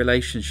end their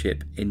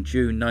relationship in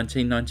June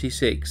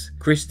 1996,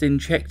 Kristen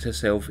checked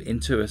herself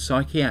into a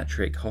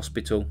psychiatric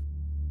hospital.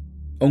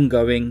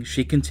 Ongoing,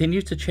 she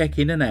continued to check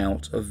in and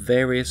out of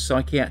various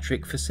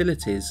psychiatric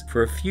facilities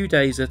for a few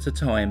days at a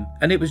time,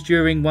 and it was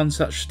during one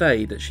such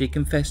stay that she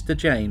confessed to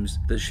James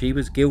that she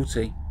was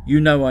guilty. "You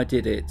know I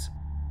did it.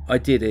 I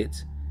did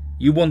it.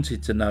 You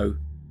wanted to know.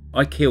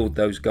 I killed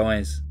those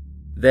guys."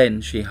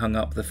 Then she hung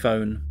up the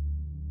phone.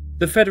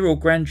 The federal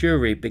grand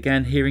jury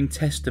began hearing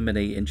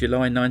testimony in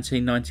July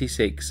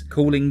 1996,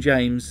 calling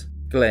James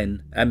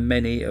Glenn, and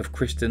many of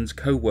Kristen's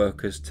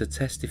co-workers to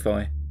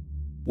testify.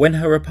 When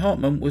her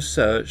apartment was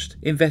searched,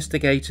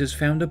 investigators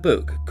found a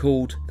book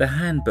called The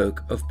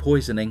Handbook of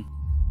Poisoning.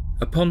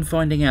 Upon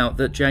finding out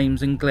that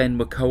James and Glenn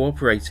were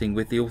cooperating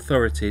with the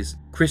authorities,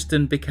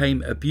 Kristen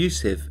became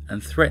abusive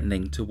and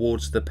threatening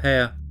towards the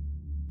pair.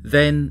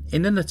 Then,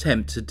 in an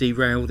attempt to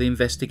derail the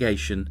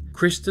investigation,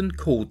 Kristen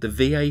called the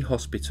VA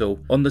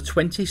hospital on the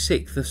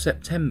 26th of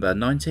September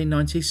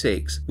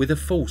 1996 with a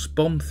false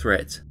bomb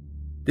threat.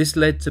 This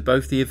led to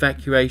both the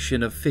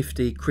evacuation of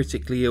 50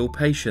 critically ill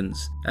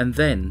patients and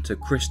then to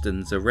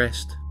Kristen's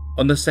arrest.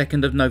 On the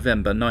 2nd of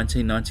November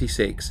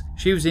 1996,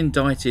 she was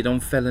indicted on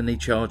felony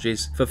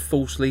charges for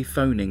falsely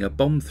phoning a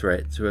bomb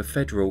threat to a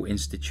federal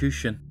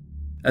institution.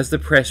 As the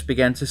press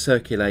began to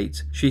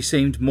circulate, she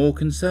seemed more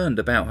concerned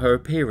about her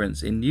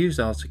appearance in news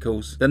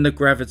articles than the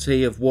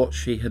gravity of what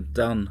she had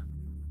done,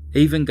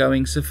 even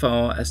going so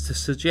far as to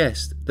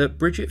suggest that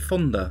Bridget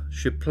Fonda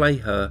should play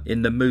her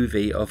in the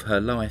movie of her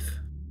life.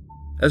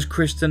 As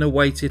Kristen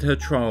awaited her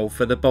trial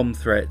for the bomb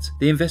threat,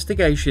 the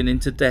investigation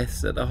into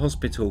deaths at the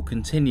hospital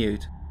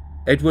continued.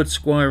 Edward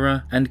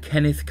Squire and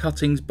Kenneth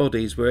Cutting's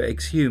bodies were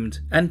exhumed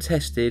and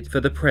tested for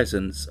the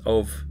presence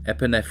of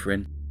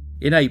epinephrine.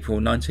 In April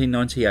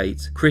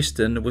 1998,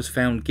 Kristen was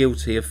found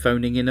guilty of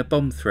phoning in a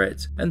bomb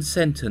threat and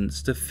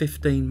sentenced to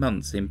 15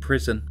 months in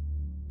prison.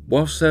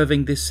 While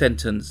serving this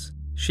sentence,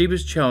 she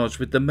was charged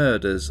with the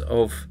murders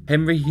of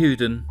Henry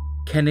Huden,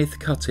 Kenneth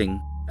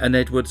Cutting and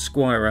Edward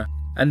Squire,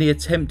 and the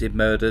attempted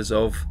murders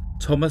of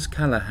Thomas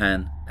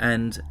Callahan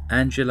and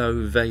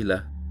Angelo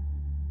Vela.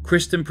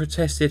 Kristen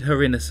protested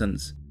her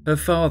innocence. Her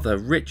father,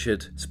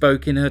 Richard,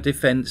 spoke in her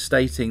defence,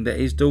 stating that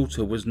his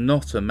daughter was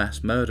not a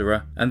mass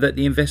murderer and that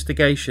the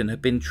investigation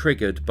had been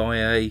triggered by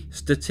a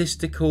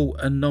statistical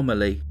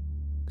anomaly.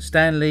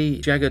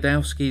 Stanley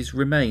Jagodowski's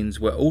remains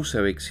were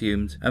also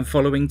exhumed, and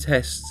following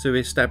tests to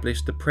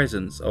establish the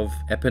presence of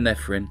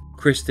epinephrine,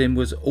 Kristen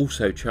was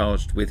also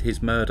charged with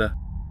his murder.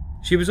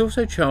 She was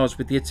also charged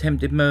with the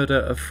attempted murder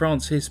of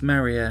Francis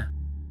Marriere.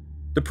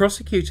 The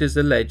prosecutors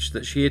alleged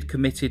that she had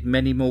committed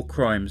many more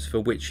crimes for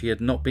which she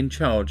had not been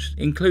charged,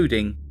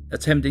 including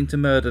attempting to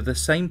murder the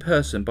same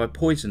person by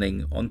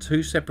poisoning on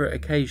 2 separate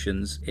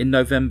occasions in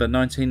November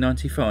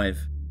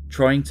 1995,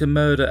 trying to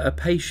murder a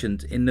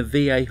patient in the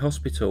VA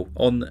hospital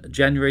on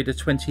January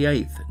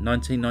 28,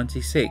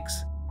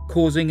 1996,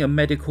 causing a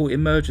medical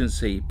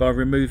emergency by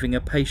removing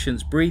a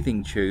patient's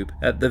breathing tube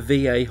at the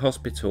VA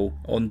hospital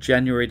on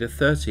January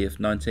 30,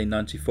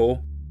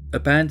 1994,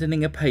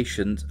 abandoning a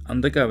patient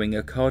undergoing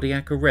a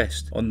cardiac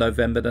arrest on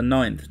November 9,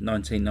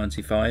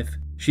 1995.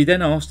 She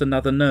then asked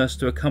another nurse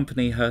to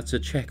accompany her to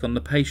check on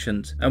the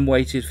patient and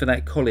waited for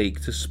that colleague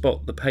to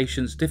spot the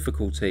patient's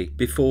difficulty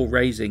before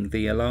raising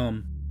the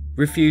alarm.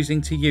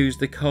 Refusing to use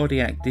the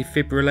cardiac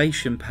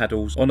defibrillation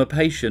paddles on a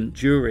patient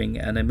during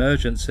an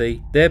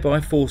emergency,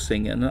 thereby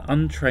forcing an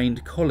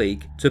untrained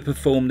colleague to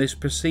perform this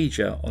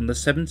procedure on the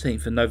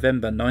 17th of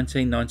November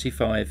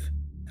 1995,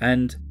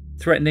 and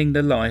threatening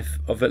the life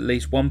of at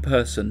least one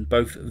person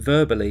both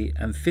verbally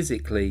and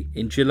physically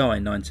in July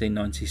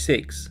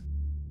 1996.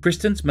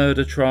 Kristen's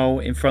murder trial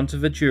in front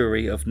of a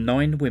jury of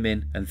 9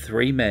 women and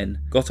 3 men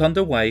got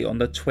underway on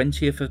the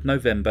 20th of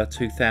November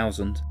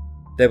 2000.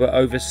 There were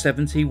over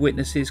 70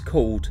 witnesses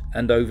called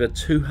and over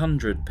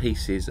 200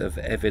 pieces of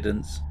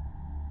evidence.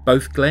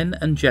 Both Glenn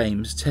and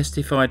James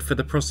testified for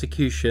the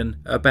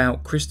prosecution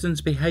about Kristen's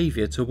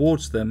behaviour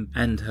towards them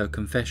and her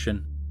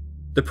confession.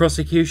 The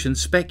prosecution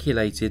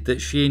speculated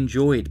that she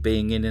enjoyed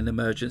being in an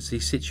emergency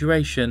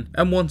situation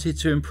and wanted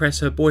to impress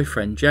her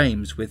boyfriend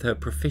James with her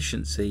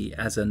proficiency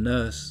as a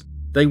nurse.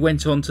 They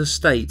went on to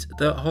state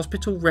that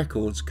hospital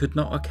records could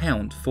not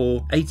account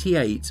for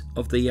 88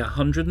 of the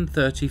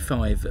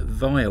 135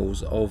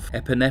 vials of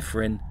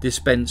epinephrine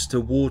dispensed to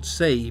Ward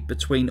C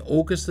between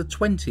August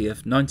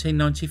 20th,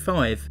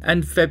 1995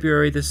 and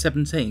February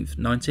 17th,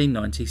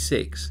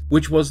 1996,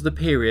 which was the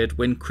period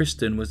when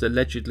Kristen was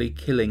allegedly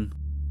killing.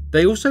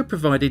 They also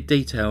provided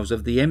details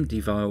of the empty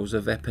vials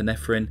of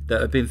epinephrine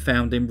that had been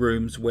found in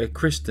rooms where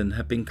Kristen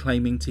had been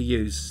claiming to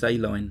use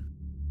saline.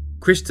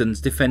 Kristen's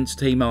defence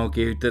team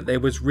argued that there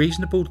was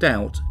reasonable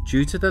doubt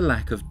due to the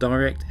lack of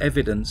direct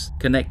evidence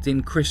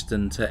connecting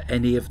Kristen to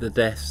any of the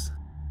deaths.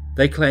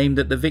 They claimed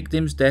that the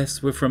victims'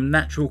 deaths were from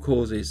natural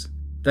causes.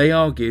 They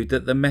argued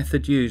that the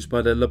method used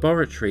by the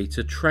laboratory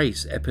to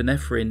trace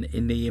epinephrine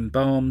in the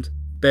embalmed,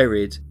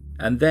 buried,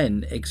 and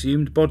then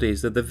exhumed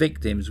bodies of the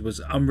victims was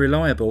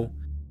unreliable,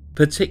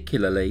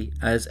 particularly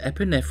as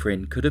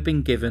epinephrine could have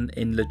been given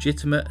in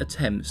legitimate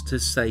attempts to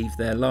save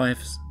their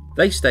lives.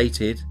 They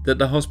stated that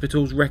the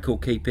hospital's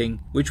record keeping,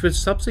 which was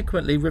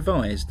subsequently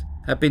revised,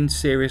 had been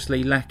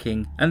seriously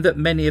lacking, and that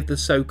many of the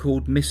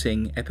so-called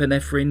missing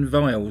epinephrine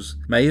vials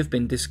may have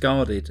been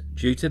discarded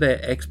due to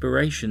their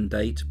expiration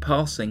date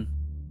passing.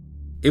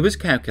 It was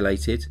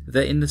calculated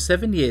that in the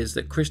 7 years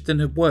that Kristen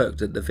had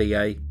worked at the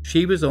VA,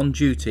 she was on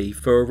duty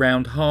for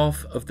around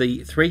half of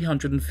the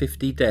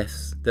 350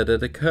 deaths that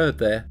had occurred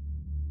there.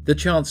 The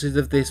chances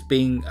of this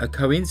being a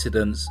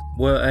coincidence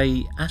were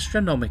an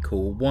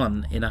astronomical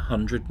 1 in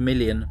 100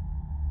 million.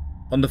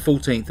 On the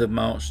 14th of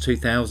March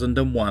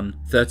 2001,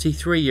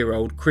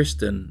 33-year-old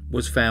Kristen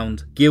was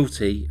found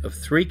guilty of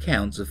 3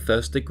 counts of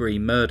first-degree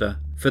murder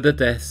for the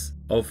deaths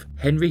of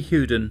Henry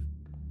Hewden,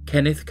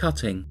 Kenneth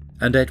Cutting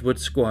and Edward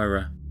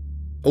Squire.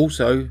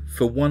 Also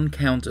for 1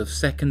 count of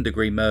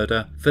second-degree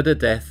murder for the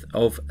death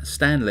of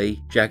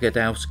Stanley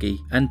Jagodowski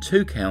and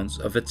 2 counts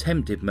of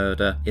attempted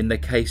murder in the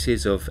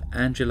cases of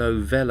Angelo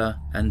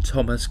Vella and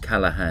Thomas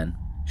Callahan.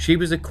 She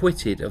was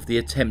acquitted of the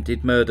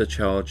attempted murder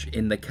charge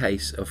in the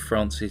case of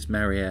Francis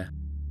Marriere.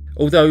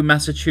 Although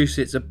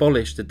Massachusetts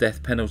abolished the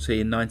death penalty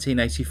in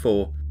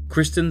 1984,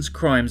 Kristen's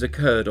crimes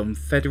occurred on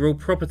federal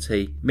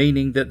property,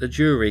 meaning that the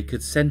jury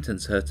could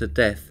sentence her to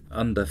death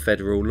under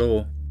federal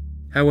law.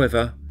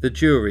 However, the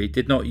jury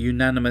did not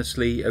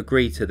unanimously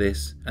agree to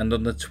this, and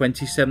on the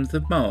 27th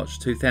of March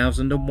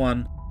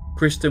 2001,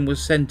 Kristen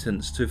was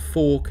sentenced to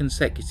 4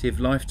 consecutive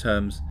life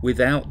terms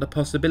without the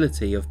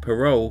possibility of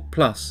parole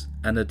plus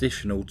an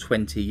additional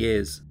 20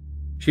 years.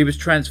 She was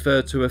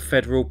transferred to a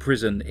federal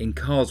prison in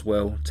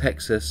Carswell,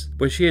 Texas,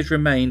 where she has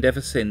remained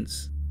ever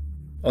since.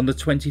 On the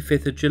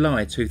 25th of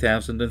July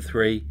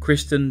 2003,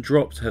 Kristen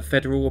dropped her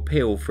federal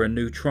appeal for a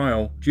new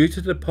trial due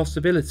to the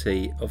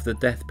possibility of the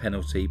death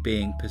penalty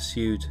being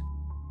pursued.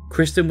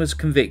 Kristen was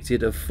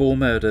convicted of 4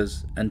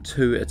 murders and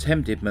 2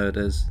 attempted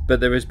murders, but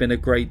there has been a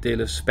great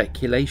deal of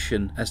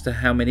speculation as to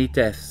how many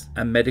deaths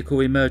and medical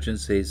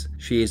emergencies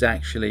she is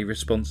actually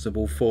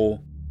responsible for.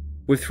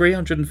 With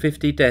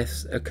 350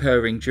 deaths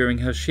occurring during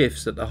her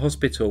shifts at the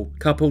hospital,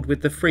 coupled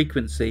with the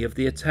frequency of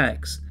the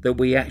attacks that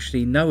we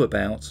actually know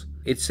about,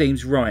 it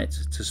seems right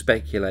to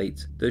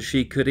speculate that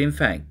she could in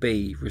fact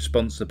be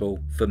responsible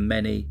for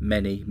many,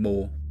 many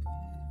more.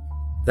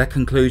 That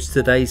concludes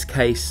today's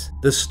case,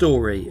 the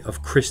story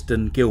of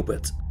Kristen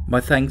Gilbert.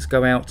 My thanks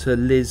go out to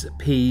Liz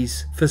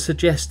Pease for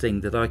suggesting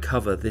that I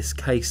cover this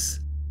case.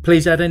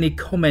 Please add any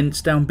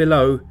comments down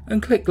below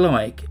and click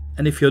like,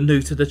 and if you're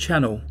new to the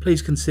channel,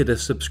 please consider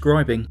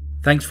subscribing.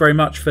 Thanks very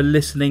much for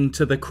listening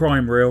to The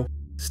Crime Reel.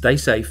 Stay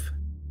safe.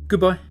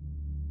 Goodbye.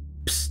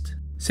 Psst.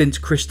 Since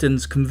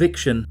Kristen's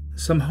conviction,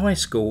 some high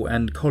school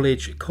and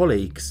college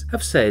colleagues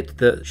have said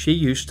that she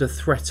used to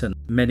threaten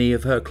many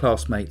of her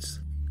classmates.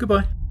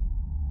 Goodbye.